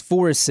 rebounds,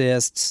 4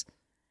 assists.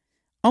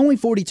 Only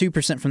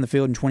 42% from the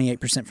field and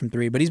 28% from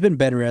three, but he's been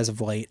better as of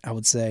late, I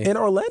would say. And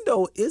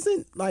Orlando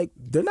isn't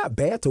they're not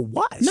bad to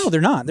watch. No, they're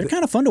not. They're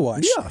kind of fun to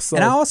watch. Yeah. So.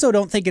 And I also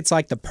don't think it's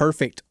like the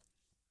perfect,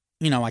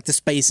 like the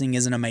spacing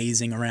isn't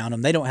amazing around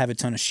them. They don't have a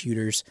ton of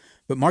shooters.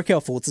 But Markelle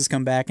Fultz has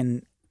come back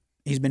and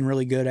he's been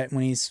really good at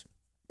when he's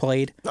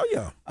played. Oh,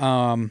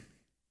 yeah.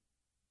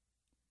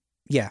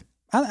 Yeah.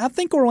 I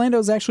think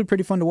Orlando's actually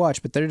pretty fun to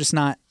watch, but they're just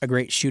not a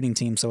great shooting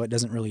team, so it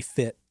doesn't really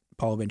fit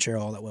Paulo Banchero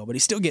all that well. But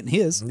he's still getting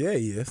his. Yeah,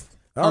 he is.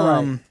 All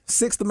right.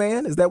 Sixth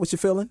man, is that what you're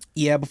feeling?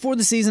 Yeah, before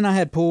the season I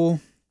had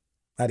Poole.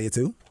 I did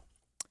too.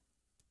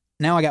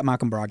 Now I got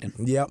Malcolm Brogdon.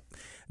 Yep.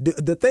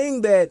 The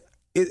thing that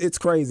it's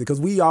crazy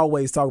because we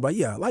always talk about,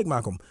 I like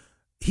Malcolm.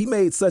 He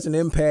made such an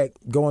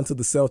impact going to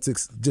the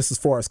Celtics just as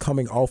far as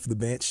coming off the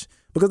bench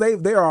because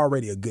they're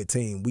already a good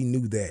team. We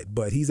knew that,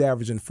 but he's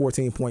averaging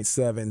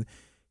 14.7.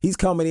 He's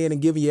coming in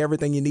and giving you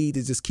everything you need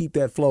to just keep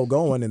that flow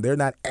going, and they're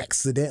not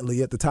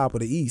accidentally at the top of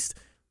the East.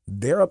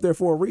 They're up there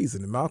for a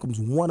reason, and Malcolm's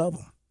one of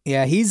them.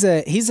 Yeah, he's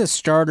a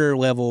starter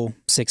level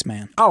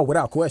 6-man. Oh,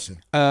 without question.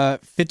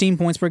 15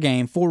 points per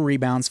game, 4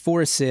 rebounds,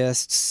 4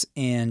 assists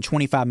in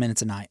 25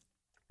 minutes a night.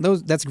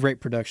 That's great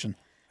production.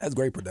 That's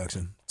great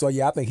production. So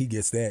yeah, I think he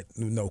gets that,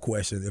 no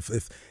question.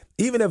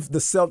 Even if the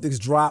Celtics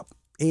drop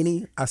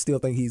any, I still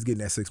think he's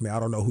getting that 6-man. I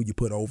don't know who you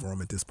put over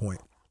him at this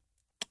point.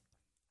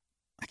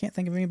 I can't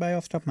think of anybody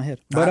off the top of my head.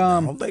 But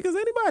I don't think it's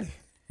anybody.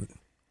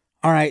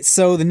 All right,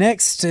 so the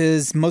next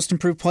is most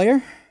improved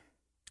player.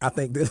 I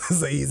think this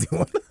is an easy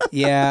one.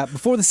 Yeah,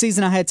 before the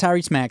season, I had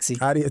Tyrese Maxey.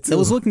 I did too. It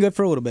was looking good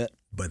for a little bit.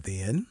 But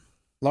then,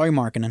 Lauri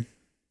Markkanen.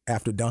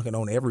 After dunking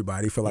on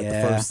everybody for the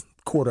first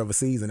quarter of a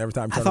season, every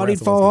time I thought he'd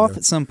fall off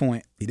at some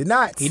point. He did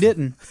not. He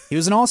didn't. He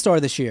was an all-star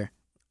this year.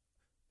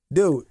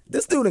 Dude,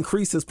 this dude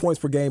increased his points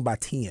per game by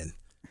 10.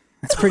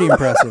 That's pretty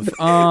impressive.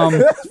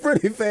 That's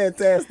pretty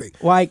fantastic.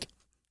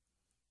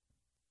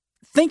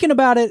 Thinking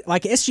about it,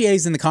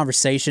 SGA's in the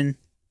conversation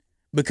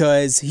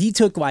because he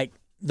took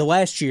the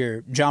last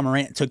year, Ja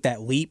Morant took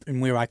that leap,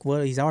 and we were like,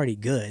 well, he's already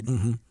good.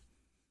 Mm-hmm.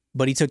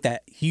 But he took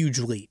that huge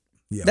leap.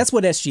 Yeah. That's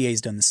what SGA's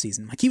done this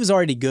season. He was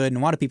already good, and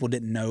a lot of people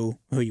didn't know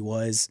who he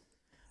was.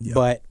 Yeah.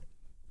 But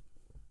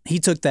he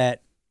took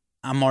that,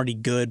 I'm already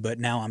good, but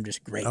now I'm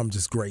just great. I'm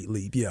just great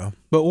leap, yeah.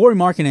 But Lauri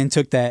Markkanen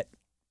took that,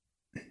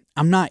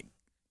 I'm not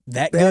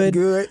that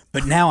good,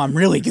 but now I'm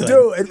really good.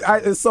 Dude,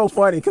 it's so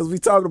funny because we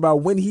talked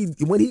about when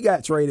he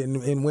got traded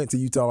and went to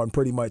Utah and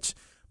pretty much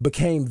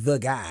became the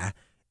guy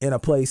in a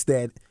place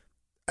that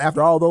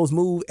after all those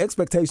moves,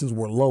 expectations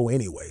were low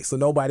anyway. So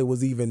nobody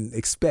was even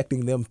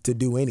expecting them to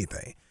do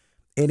anything.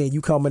 And then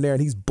you come in there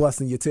and he's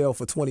busting your tail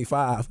for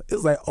 25.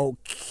 It's like,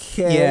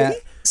 okay. Yeah.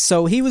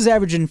 So he was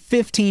averaging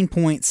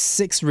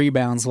 15.6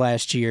 rebounds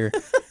last year.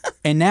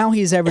 And now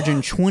he's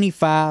averaging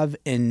 25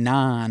 and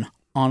 9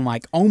 on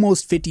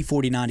almost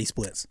 50-40-90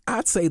 splits.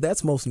 I'd say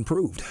that's most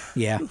improved.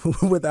 Yeah.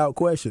 Without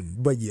question.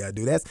 But yeah,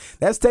 dude,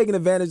 that's taking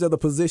advantage of the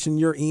position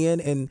you're in,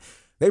 and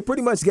they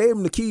pretty much gave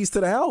him the keys to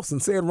the house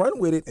and said, run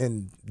with it.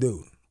 And,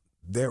 dude,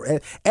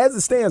 as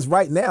it stands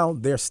right now,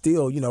 they're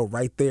still,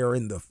 right there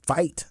in the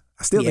fight.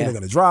 I still think they're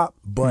going to drop.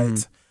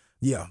 But,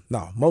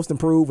 most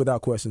improved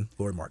without question,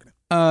 Lauri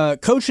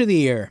Markkanen. Coach of the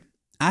Year.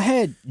 I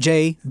had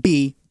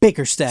J.B.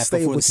 Bickerstaff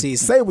before the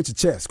season. Say it with your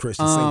chest,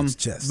 Christian. Say it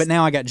with your chest. But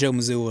now I got Joe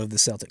Mazzulla of the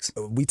Celtics.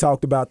 We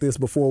talked about this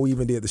before we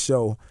even did the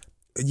show.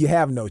 You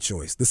have no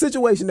choice. The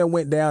situation that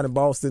went down in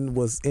Boston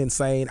was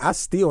insane. I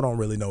still don't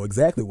really know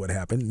exactly what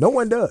happened. No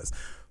one does.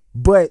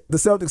 But the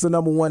Celtics are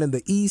number 1 in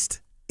the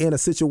East in a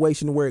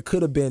situation where it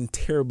could have been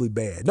terribly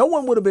bad. No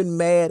one would have been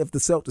mad if the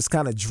Celtics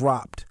kind of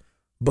dropped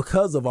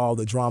because of all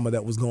the drama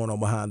that was going on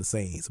behind the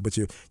scenes. But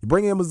you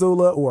bring in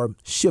Mazzulla or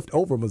shift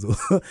over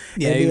Mazzulla.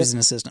 Yeah, he was an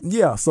assistant.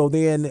 Yeah, so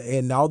then,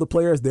 and all the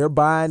players, they're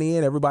buying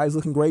in. Everybody's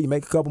looking great. You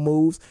make a couple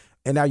moves,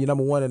 and now you're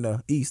number 1 in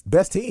the East.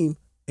 Best team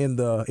in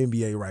the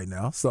NBA right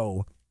now.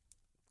 So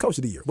Coach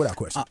of the year, without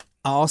question.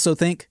 I also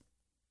think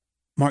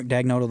Mark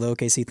Daigneault of the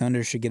OKC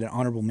Thunder should get an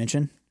honorable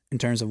mention in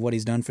terms of what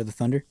he's done for the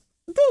Thunder.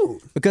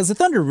 Dude. Because the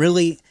Thunder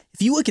really,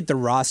 if you look at the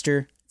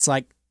roster, it's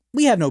like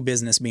we have no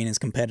business being as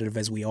competitive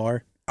as we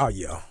are. Oh,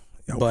 yeah.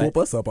 Y'all whoop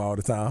us up all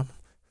the time.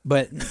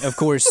 But, of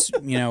course,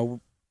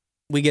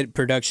 we get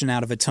production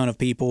out of a ton of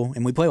people,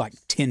 and we play like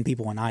 10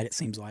 people a night, it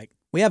seems like.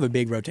 We have a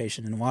big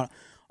rotation, and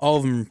all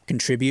of them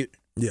contribute.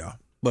 Yeah.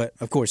 But,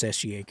 of course,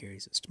 SGA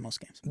carries us to most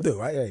games.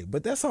 Dude,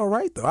 but that's all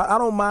right, though. I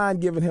don't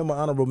mind giving him an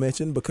honorable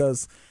mention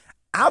because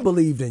I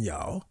believed in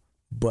y'all.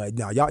 But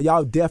no,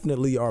 y'all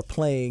definitely are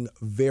playing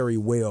very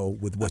well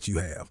with what you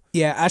have.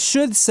 Yeah, I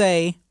should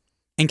say,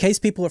 in case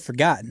people have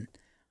forgotten,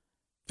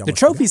 the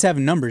trophies have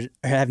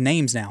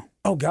names now.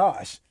 Oh,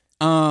 gosh.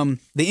 The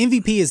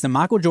MVP is the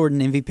Michael Jordan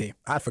MVP.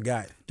 I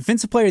forgot.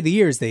 Defensive Player of the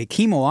Year is the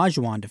Hakeem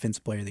Olajuwon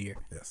Defensive Player of the Year.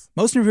 Yes.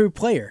 Most Improved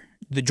Player,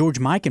 the George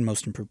Mikan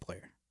Most Improved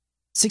Player.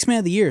 Sixth Man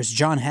of the Year is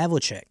John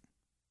Havlicek.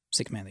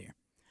 Sixth Man of the Year.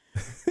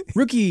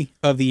 Rookie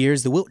of the Year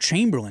is the Wilt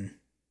Chamberlain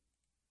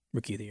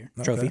Rookie of the Year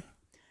trophy.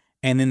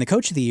 And then the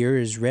Coach of the Year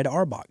is Red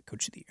Auerbach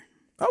Coach of the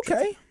Year.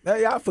 Okay.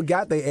 I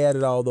forgot they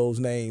added all those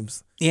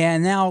names. Yeah,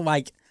 and now,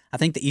 I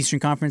think the Eastern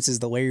Conference is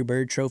the Larry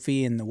Bird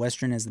Trophy and the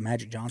Western is the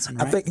Magic Johnson,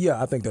 right?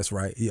 I think that's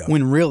right, yeah.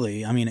 When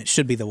really, it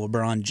should be the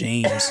LeBron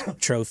James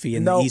Trophy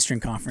in the Eastern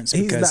Conference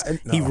because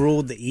he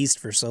ruled the East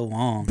for so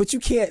long. But you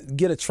can't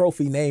get a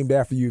trophy named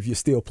after you if you're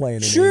still playing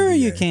in the NBA.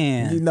 You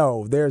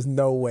can. There's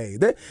no way.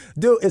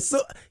 Dude,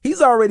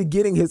 he's already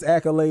getting his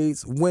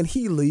accolades. When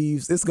he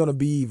leaves, it's going to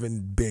be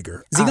even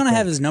bigger. Is he going to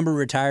have his number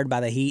retired by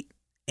the Heat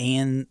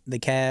and the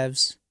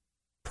Cavs?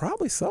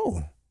 Probably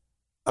so.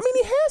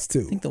 He has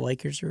to. I think the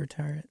Lakers will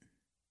retire it.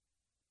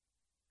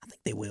 I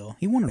think they will.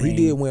 He won a ring.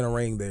 He did win a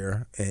ring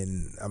there,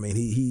 and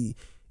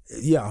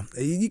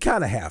you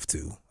kind of have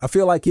to. I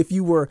feel like if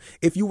you were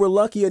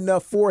lucky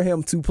enough for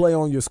him to play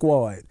on your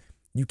squad,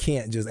 you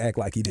can't just act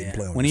like he didn't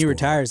play on. When your he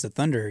squad. Retires, the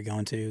Thunder are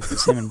going to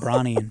because him and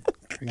Bronny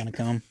are going to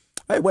come.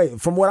 Hey, wait!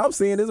 From what I'm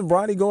seeing, isn't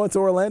Bronny going to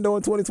Orlando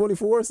in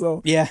 2024?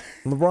 So yeah,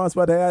 LeBron's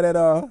about to have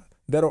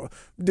that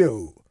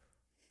dude.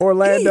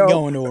 Orlando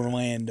going to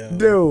Orlando,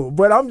 dude.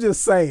 But I'm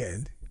just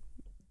saying,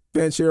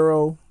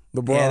 Banchero,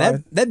 LeBron. Yeah,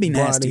 that'd be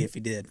nasty Bronny. if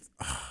he did.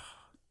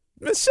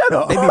 Man, shut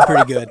up. They'd be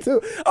pretty good.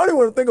 Dude, I don't even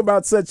want to think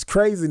about such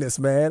craziness,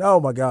 man. Oh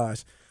my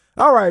gosh.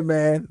 All right,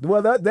 man.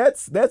 Well,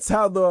 that's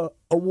how the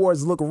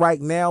awards look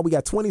right now. We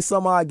got 20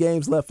 some odd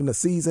games left in the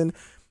season.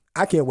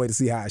 I can't wait to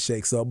see how it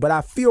shakes up, but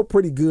I feel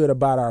pretty good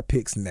about our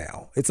picks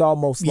now. It's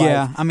almost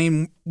like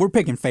we're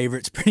picking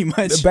favorites pretty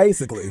much.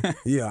 Basically.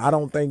 Yeah, I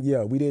don't think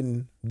we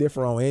didn't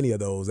differ on any of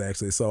those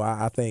actually. So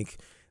I think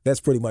that's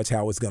pretty much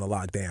how it's going to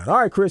lock down. All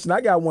right, Christian, I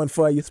got one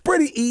for you. It's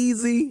pretty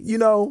easy,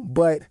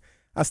 but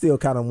I still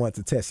kind of want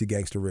to test your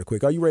gangster real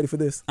quick. Are you ready for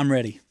this? I'm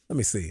ready. Let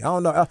me see. I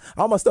don't know.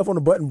 All my stuff on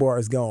the button bar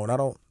is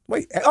gone.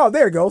 Wait. Oh,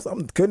 there it goes. I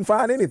couldn't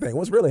find anything.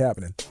 What's really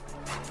happening?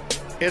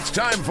 It's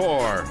time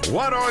for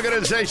What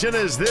Organization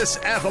Is This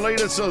Athlete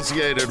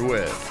Associated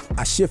With?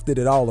 I shifted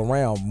it all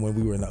around when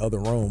we were in the other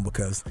room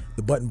because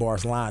the button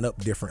bars line up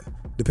different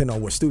depending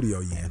on what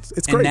studio you're in.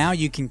 It's crazy. And now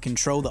you can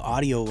control the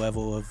audio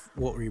level of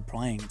what you're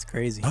playing. It's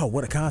crazy. Oh,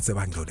 what a concept.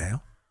 I can go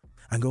down.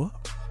 I can go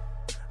up.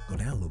 Go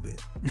down a little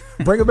bit.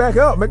 Bring it back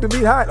up. Make the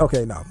beat hot.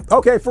 Okay, no.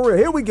 Okay, for real.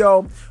 Here we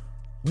go.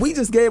 We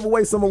just gave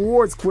away some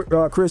awards,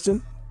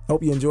 Christian.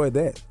 Hope you enjoyed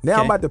that. Now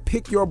I'm about to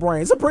pick your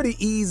brain. It's a pretty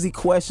easy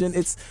question.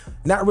 It's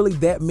not really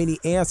that many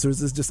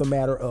answers. It's just a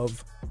matter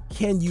of,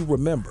 can you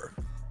remember?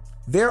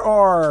 There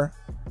are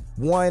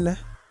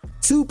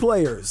 2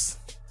 players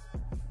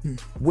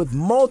with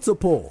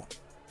multiple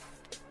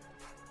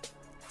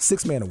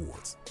six-man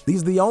awards.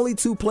 These are the only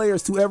 2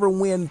 players to ever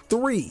win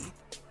 3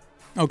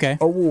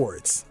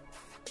 awards.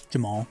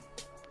 Jamal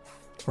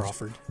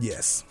Crawford.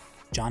 Yes.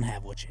 John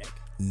Havlicek.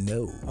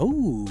 No.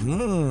 Oh.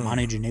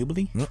 Manu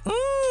Ginobili.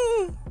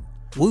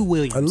 Lou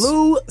Williams.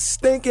 Lou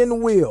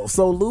stinking Will.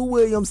 So Lou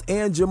Williams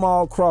and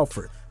Jamal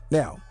Crawford.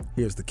 Now,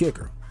 here's the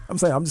kicker. I'm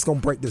just going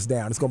to break this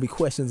down. It's going to be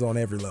questions on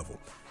every level.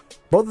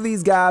 Both of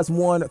these guys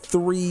won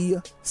 3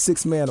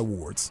 six-man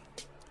awards.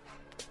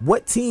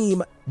 What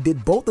team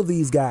did both of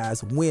these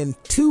guys win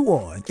 2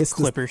 on? It's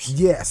Clippers.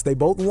 Yes, they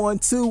both won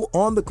 2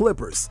 on the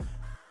Clippers.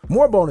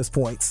 More bonus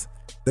points.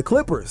 The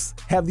Clippers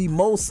have the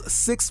most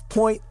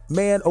 6-point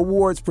man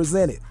awards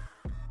presented.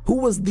 Who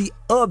was the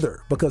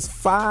other? Because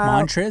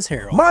 5. Montrezl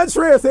Harrell.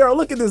 Montrezl Harrell.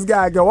 Look at this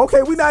guy go.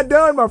 Okay, we're not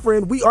done, my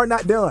friend. We are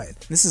not done.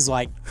 This is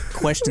like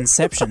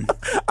questionception.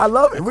 I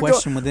love it.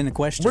 Question within a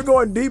question. We're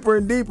going deeper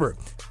and deeper.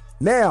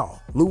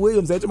 Now, Lou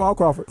Williams and Jamal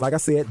Crawford, like I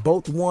said,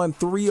 both won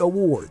 3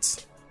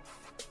 awards.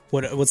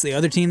 What's the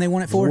other team they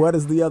won it for? What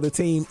is the other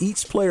team?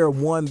 Each player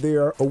won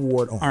their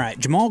award on. All right,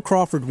 Jamal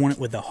Crawford won it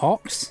with the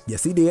Hawks.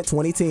 Yes, he did,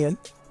 2010.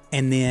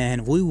 And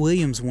then Lou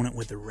Williams won it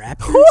with the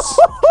Raptors.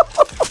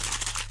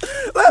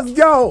 Let's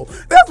go.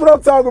 That's what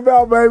I'm talking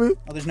about, baby.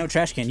 Oh, there's no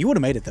trash can. You would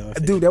have made it, though.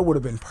 Dude, that would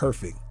have been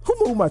perfect. Who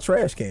moved my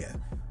trash can?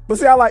 But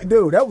see,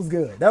 dude, that was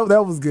good. That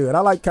was good.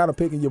 I like kind of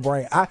picking your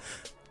brain.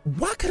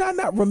 Why could I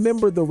not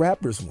remember the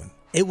Raptors one?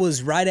 It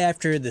was right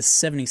after the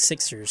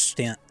 76ers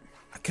stint.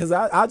 Because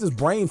I just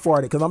brain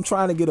farted because I'm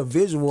trying to get a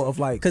visual of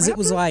like. Because it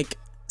was like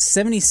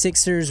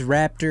 76ers,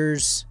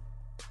 Raptors,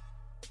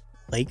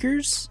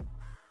 Lakers?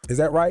 Is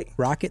that right?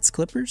 Rockets,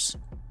 Clippers?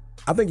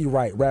 I think you're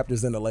right.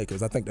 Raptors and the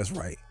Lakers. I think that's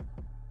right.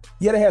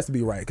 Yeah, that has to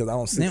be right because I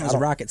don't see. Then it was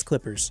Rockets,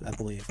 Clippers, I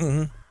believe.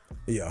 Mm-hmm.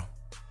 Yeah.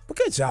 But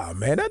good job,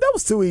 man. That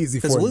was too easy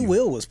for you. Because Lou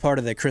Will was part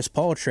of the Chris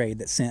Paul trade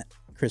that sent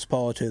Chris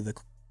Paul to the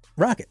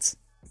Rockets.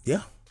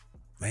 Yeah.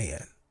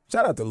 Man.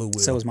 Shout out to Lou Will.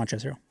 So was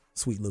Montrezl Harrell.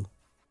 Sweet Lou.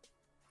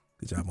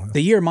 Good job on him.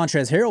 The year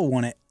Montrezl Harrell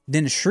won it,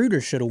 Dennis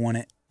Schroeder should have won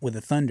it with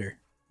the Thunder,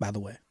 by the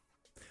way.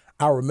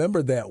 I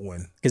remember that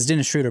one. Because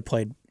Dennis Schroeder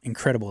played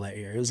incredible that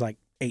year. It was like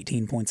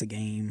 18 points a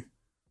game.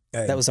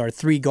 Hey. That was our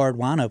 3-guard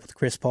lineup with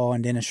Chris Paul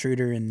and Dennis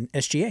Schroeder and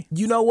SGA.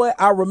 You know what?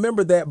 I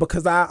remember that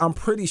because I'm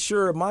pretty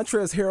sure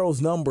Montrezl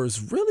Harrell's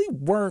numbers really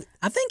weren't.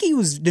 I think he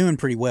was doing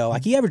pretty well.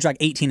 Like he averaged like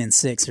 18 and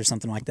 6 or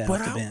something like that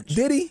off the bench.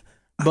 Did he?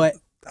 But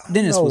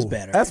Dennis was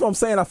better. That's what I'm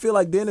saying. I feel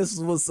like Dennis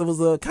was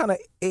kind of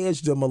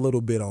edged him a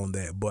little bit on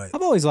that. But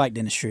I've always liked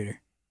Dennis Schroeder.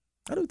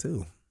 I do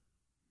too.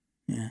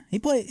 Yeah,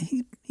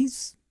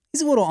 he's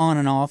a little on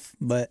and off,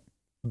 but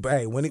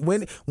hey, when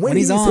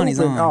he's on, he's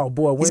on. Oh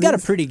boy, he's got a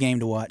pretty game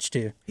to watch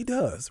too. He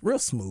does, real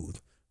smooth,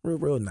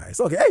 real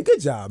nice. Okay, hey,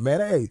 good job, man.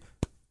 Hey,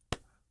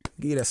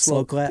 give you that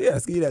slow clap. Yeah,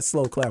 let's give you that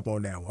slow clap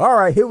on that one. All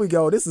right, here we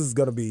go. This is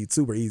gonna be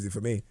super easy for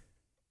me.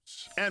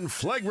 And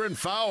flagrant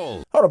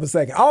foul. Hold up a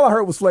second. All I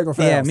heard was flagrant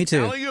foul. Yeah, me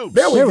too.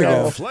 There we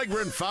go.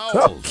 Flagrant fouls.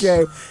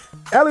 Okay,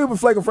 alley-oop and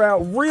flagrant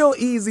foul, real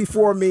easy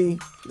for me.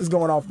 This is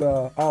going off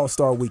the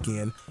All-Star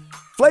weekend.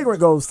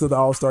 Flagrant goes to the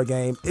All-Star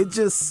game.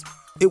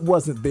 It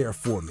wasn't there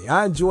for me.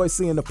 I enjoy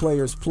seeing the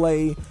players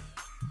play,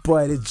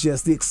 but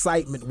the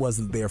excitement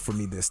wasn't there for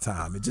me this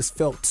time. It just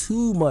felt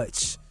too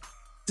much.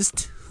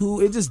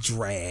 It just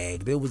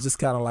dragged. It was just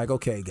kind of like,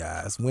 okay,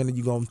 guys, when are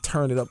you going to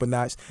turn it up a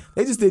notch?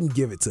 They just didn't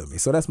give it to me.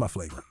 So that's my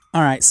flagrant.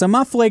 All right. So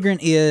my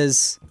flagrant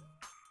is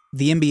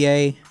the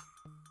NBA.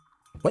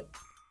 What?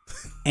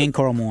 And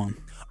Karl Malone.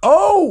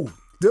 Oh,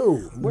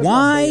 dude.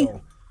 Why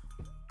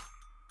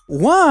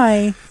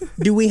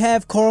do we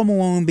have Karl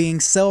Malone being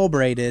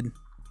celebrated?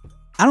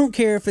 I don't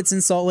care if it's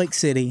in Salt Lake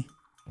City.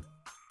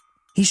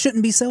 He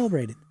shouldn't be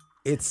celebrated.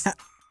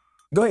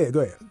 Go ahead.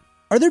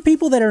 Are there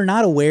people that are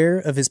not aware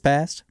of his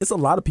past? It's a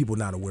lot of people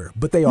not aware,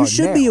 but they are now. You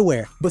should be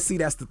aware. But see,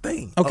 that's the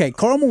thing. Okay,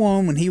 Karl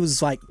Malone, when he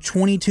was like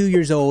 22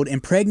 years old,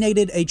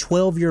 impregnated a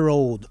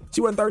 12-year-old.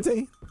 She wasn't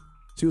 13?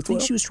 She was 12? I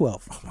think she was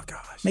 12. Oh, my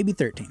gosh. Maybe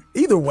 13.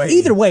 Either way,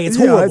 it's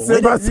horrible.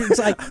 It's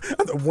like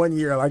 1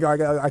 year, like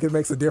I can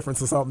make a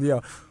difference or something. Yeah,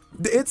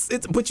 it's.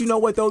 But you know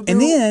what though? Dude? And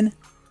then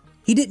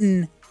he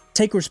didn't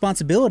take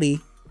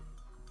responsibility,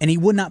 and he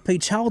would not pay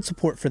child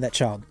support for that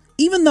child,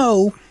 even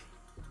though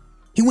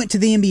he went to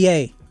the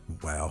NBA.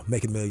 Wow,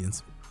 making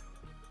millions.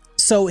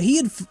 So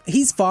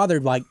he's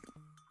fathered like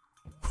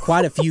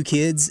quite a few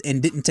kids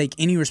and didn't take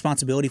any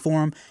responsibility for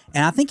them.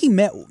 And I think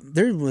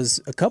there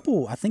was a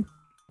couple, I think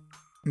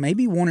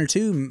maybe one or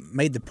two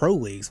made the pro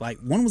leagues. Like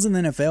one was in the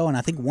NFL and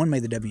I think one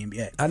made the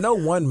WNBA. I know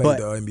one made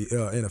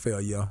the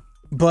NFL, yeah.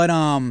 But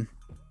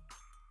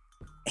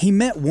he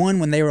met one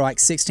when they were like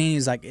 16. He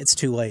was like, it's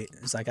too late.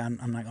 It's like, I'm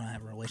not going to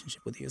have a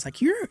relationship with you. It's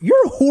like, you're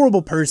a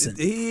horrible person.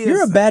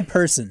 You're a bad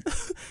person.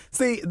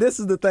 See, this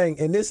is the thing.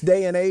 In this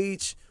day and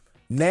age,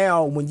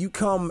 now when you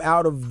come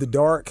out of the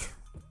dark,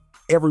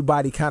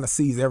 everybody kind of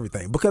sees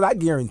everything. Because I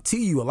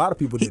guarantee you a lot of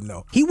people didn't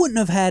know. He wouldn't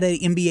have had an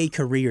NBA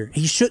career.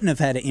 He shouldn't have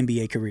had an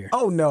NBA career.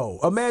 Oh, no.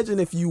 Imagine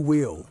if you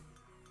will.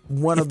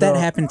 If that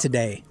happened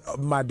today.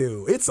 My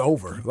dude, it's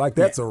over. Like,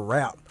 that's a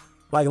wrap.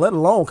 Like, let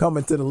alone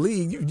coming to the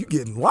league, you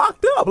getting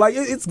locked up. Like,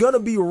 it's going to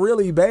be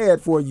really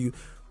bad for you.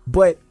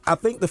 But I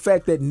think the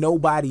fact that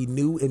nobody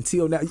knew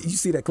until now. You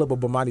see that clip of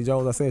Bomani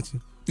Jones I sent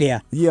you? Yeah.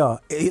 Yeah.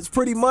 It's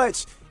pretty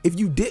much, if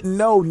you didn't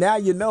know, now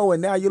you know,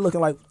 and now you're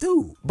looking like,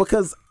 dude.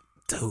 Because,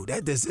 dude,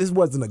 this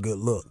wasn't a good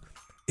look.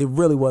 It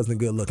really wasn't a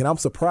good look. And I'm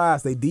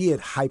surprised they did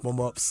hype him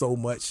up so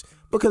much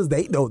because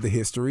they know the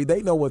history.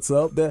 They know what's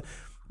up. The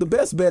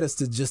best bet is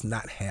to just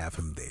not have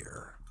him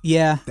there.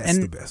 Yeah. That's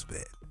the best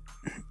bet.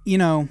 You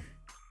know,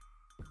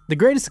 the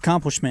greatest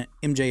accomplishment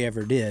MJ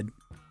ever did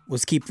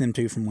was keep them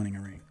two from winning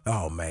a ring.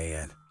 Oh,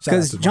 man.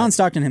 Because John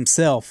Stockton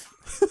himself,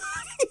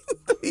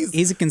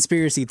 he's a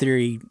conspiracy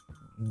theory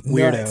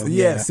weirdo.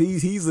 Yes, yeah.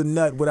 He's a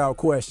nut without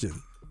question.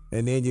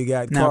 And then you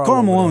got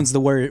Karl Malone's the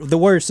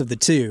worst of the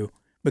two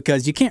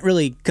because you can't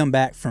really come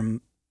back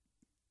from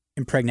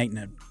impregnating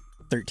a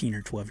 13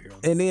 or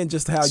 12-year-old. And then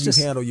just how you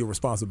handle your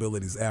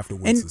responsibilities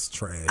afterwards is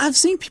trash. I've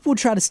seen people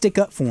try to stick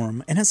up for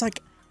him, and it's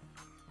like,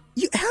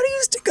 how do you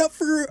stick up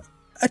for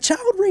a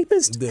child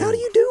rapist? Dude, how do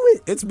you do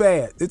it? It's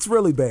bad. It's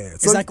really bad.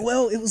 It's like,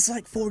 well, it was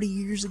like 40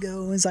 years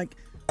ago. It's like,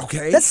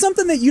 okay, that's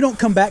something that you don't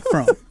come back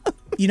from,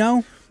 you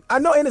know? I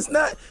know, and it's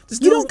not.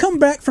 You don't come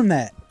back from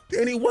that.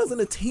 And he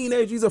wasn't a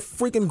teenager. He's a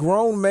freaking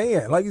grown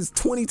man. Like, he's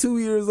 22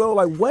 years old.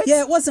 Like, what?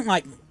 Yeah, it wasn't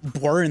like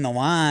blurring the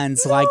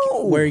lines, like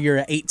where you're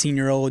an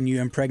 18-year-old and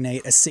you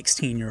impregnate a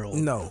 16-year-old.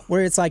 No.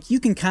 Where it's like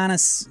you can kind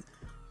of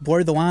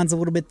blur the lines a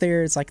little bit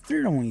there. It's like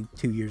they're only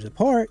 2 years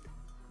apart.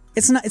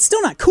 It's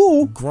still not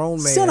cool. Grown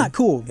man. Still not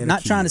cool. And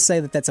Not trying to say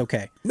that that's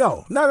okay.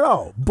 No, not at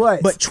all.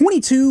 But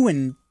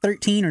 22-13 or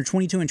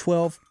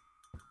 22-12,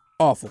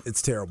 awful.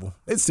 It's terrible.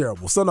 It's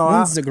terrible. So no,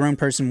 One's a grown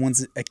person,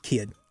 one's a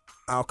kid.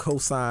 I'll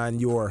co-sign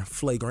your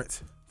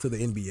flagrant to the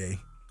NBA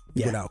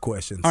without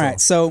question. All right,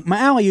 so my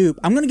alley-oop,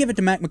 I'm going to give it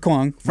to Mac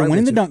McClung for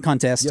winning the dunk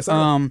contest. Yes,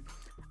 sir.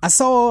 I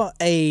saw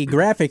a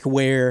graphic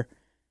where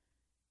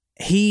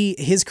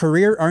his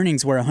career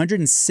earnings were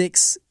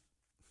 $106,000,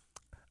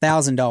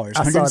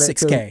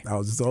 $106K. I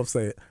was just going to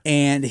say it.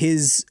 And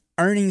his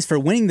earnings for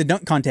winning the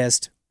dunk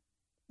contest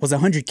was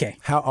 $100K.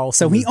 How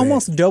awesome So he is that?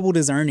 almost doubled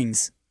his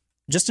earnings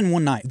just in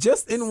one night.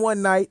 Just in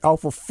one night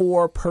off of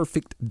 4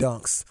 perfect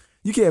dunks.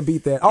 You can't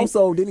beat that.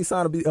 Also, didn't he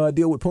sign a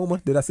deal with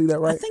Puma? Did I see that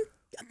right?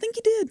 I think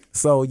he did.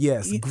 So,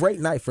 yes, great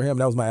night for him.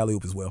 That was my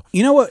alley-oop as well.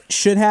 You know what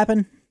should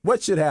happen?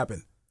 What should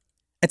happen?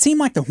 A team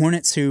like the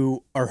Hornets,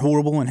 who are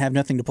horrible and have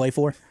nothing to play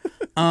for,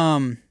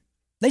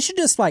 they should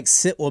just like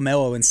sit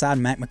LaMelo inside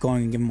Mac McClung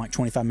and give him like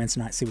 25 minutes a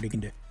night, see what he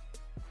can do.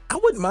 I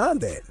wouldn't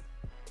mind that.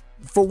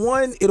 For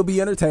one, it'll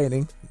be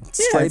entertaining.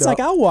 Yeah, it's like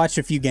I'll watch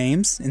a few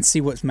games and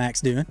see what Mac's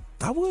doing.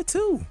 I would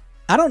too.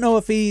 I don't know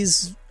if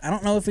he's an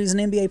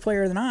NBA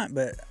player or not,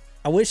 but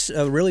I wish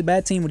a really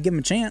bad team would give him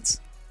a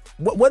chance.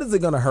 What is it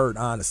going to hurt,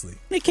 honestly?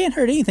 It can't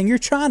hurt anything. You're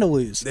trying to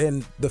lose.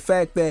 And the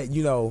fact that,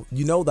 you know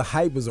the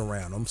hype is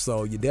around them,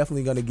 so you're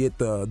definitely going to get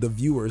the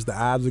viewers. The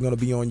eyes are going to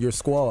be on your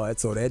squad,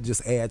 so that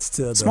just adds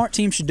to the... Smart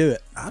team should do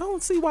it. I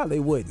don't see why they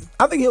wouldn't.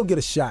 I think he'll get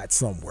a shot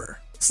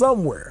somewhere.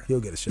 Somewhere he'll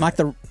get a shot.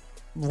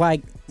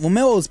 Like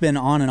LaMelo's been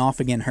on and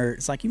off again hurt.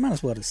 It's like you might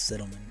as well just sit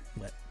him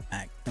and let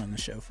Mac run the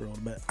show for a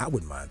little bit. I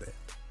wouldn't mind that.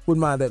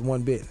 Wouldn't mind that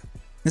one bit.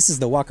 This is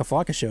the Waka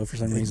Flocka show for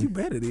some reason. You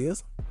bet it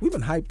is. We've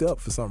been hyped up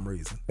for some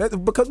reason. That's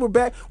because we're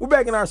back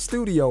in our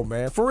studio,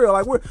 man. For real.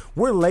 Like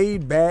we're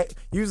laid back.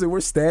 Usually we're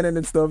standing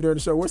and stuff during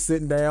the show. We're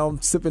sitting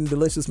down, sipping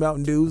delicious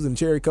Mountain Dews and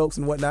cherry cokes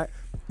and whatnot.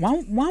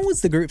 Why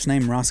was the group's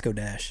name Roscoe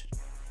Dash?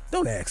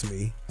 Don't ask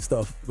me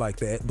stuff like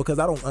that because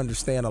I don't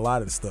understand a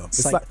lot of the stuff.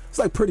 It's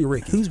like Pretty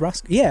Ricky. Who's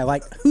Roscoe? Yeah,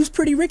 like who's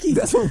Pretty Ricky?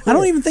 That's what I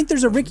don't even think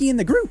there's a Ricky in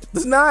the group.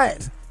 There's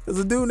not. There's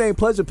a dude named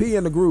Pleasure P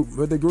in the group,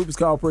 but the group is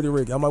called Pretty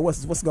Ricky. I'm like,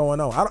 what's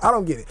going on? I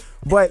don't get it.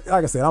 But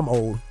like I said, I'm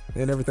old,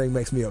 and everything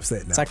makes me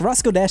upset now. It's like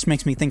Roscoe Dash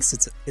makes me think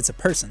it's a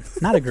person,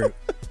 not a group.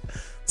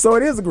 So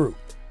it is a group.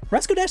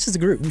 Roscoe Dash is a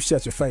group. You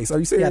shut your face. Are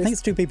you serious? Yeah, I think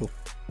it's 2 people.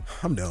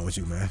 I'm done with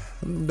you, man.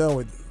 I'm done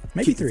with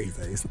maybe 3.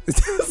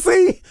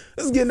 See,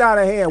 it's getting out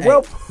of hand. Hey,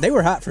 well, they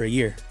were hot for a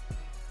year.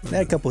 They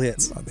had a couple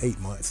hits. 8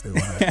 months. They were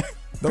hot.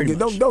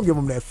 Don't give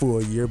them that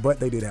full year, but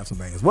they did have some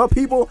bangers. Well,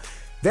 people,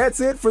 that's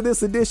it for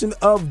this edition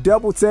of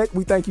Double Tech.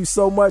 We thank you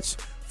so much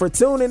for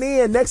tuning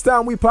in. Next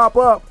time we pop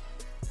up,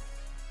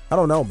 I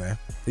don't know, man.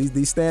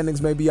 These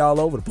standings may be all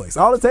over the place.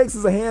 All it takes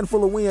is a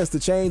handful of wins to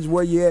change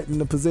where you're at in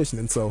the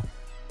positioning. So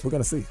we're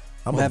going to see.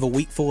 We'll have a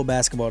week full of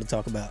basketball to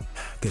talk about.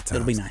 Good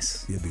times. It'll be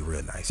nice. It'll be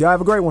real nice. Y'all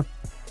have a great one.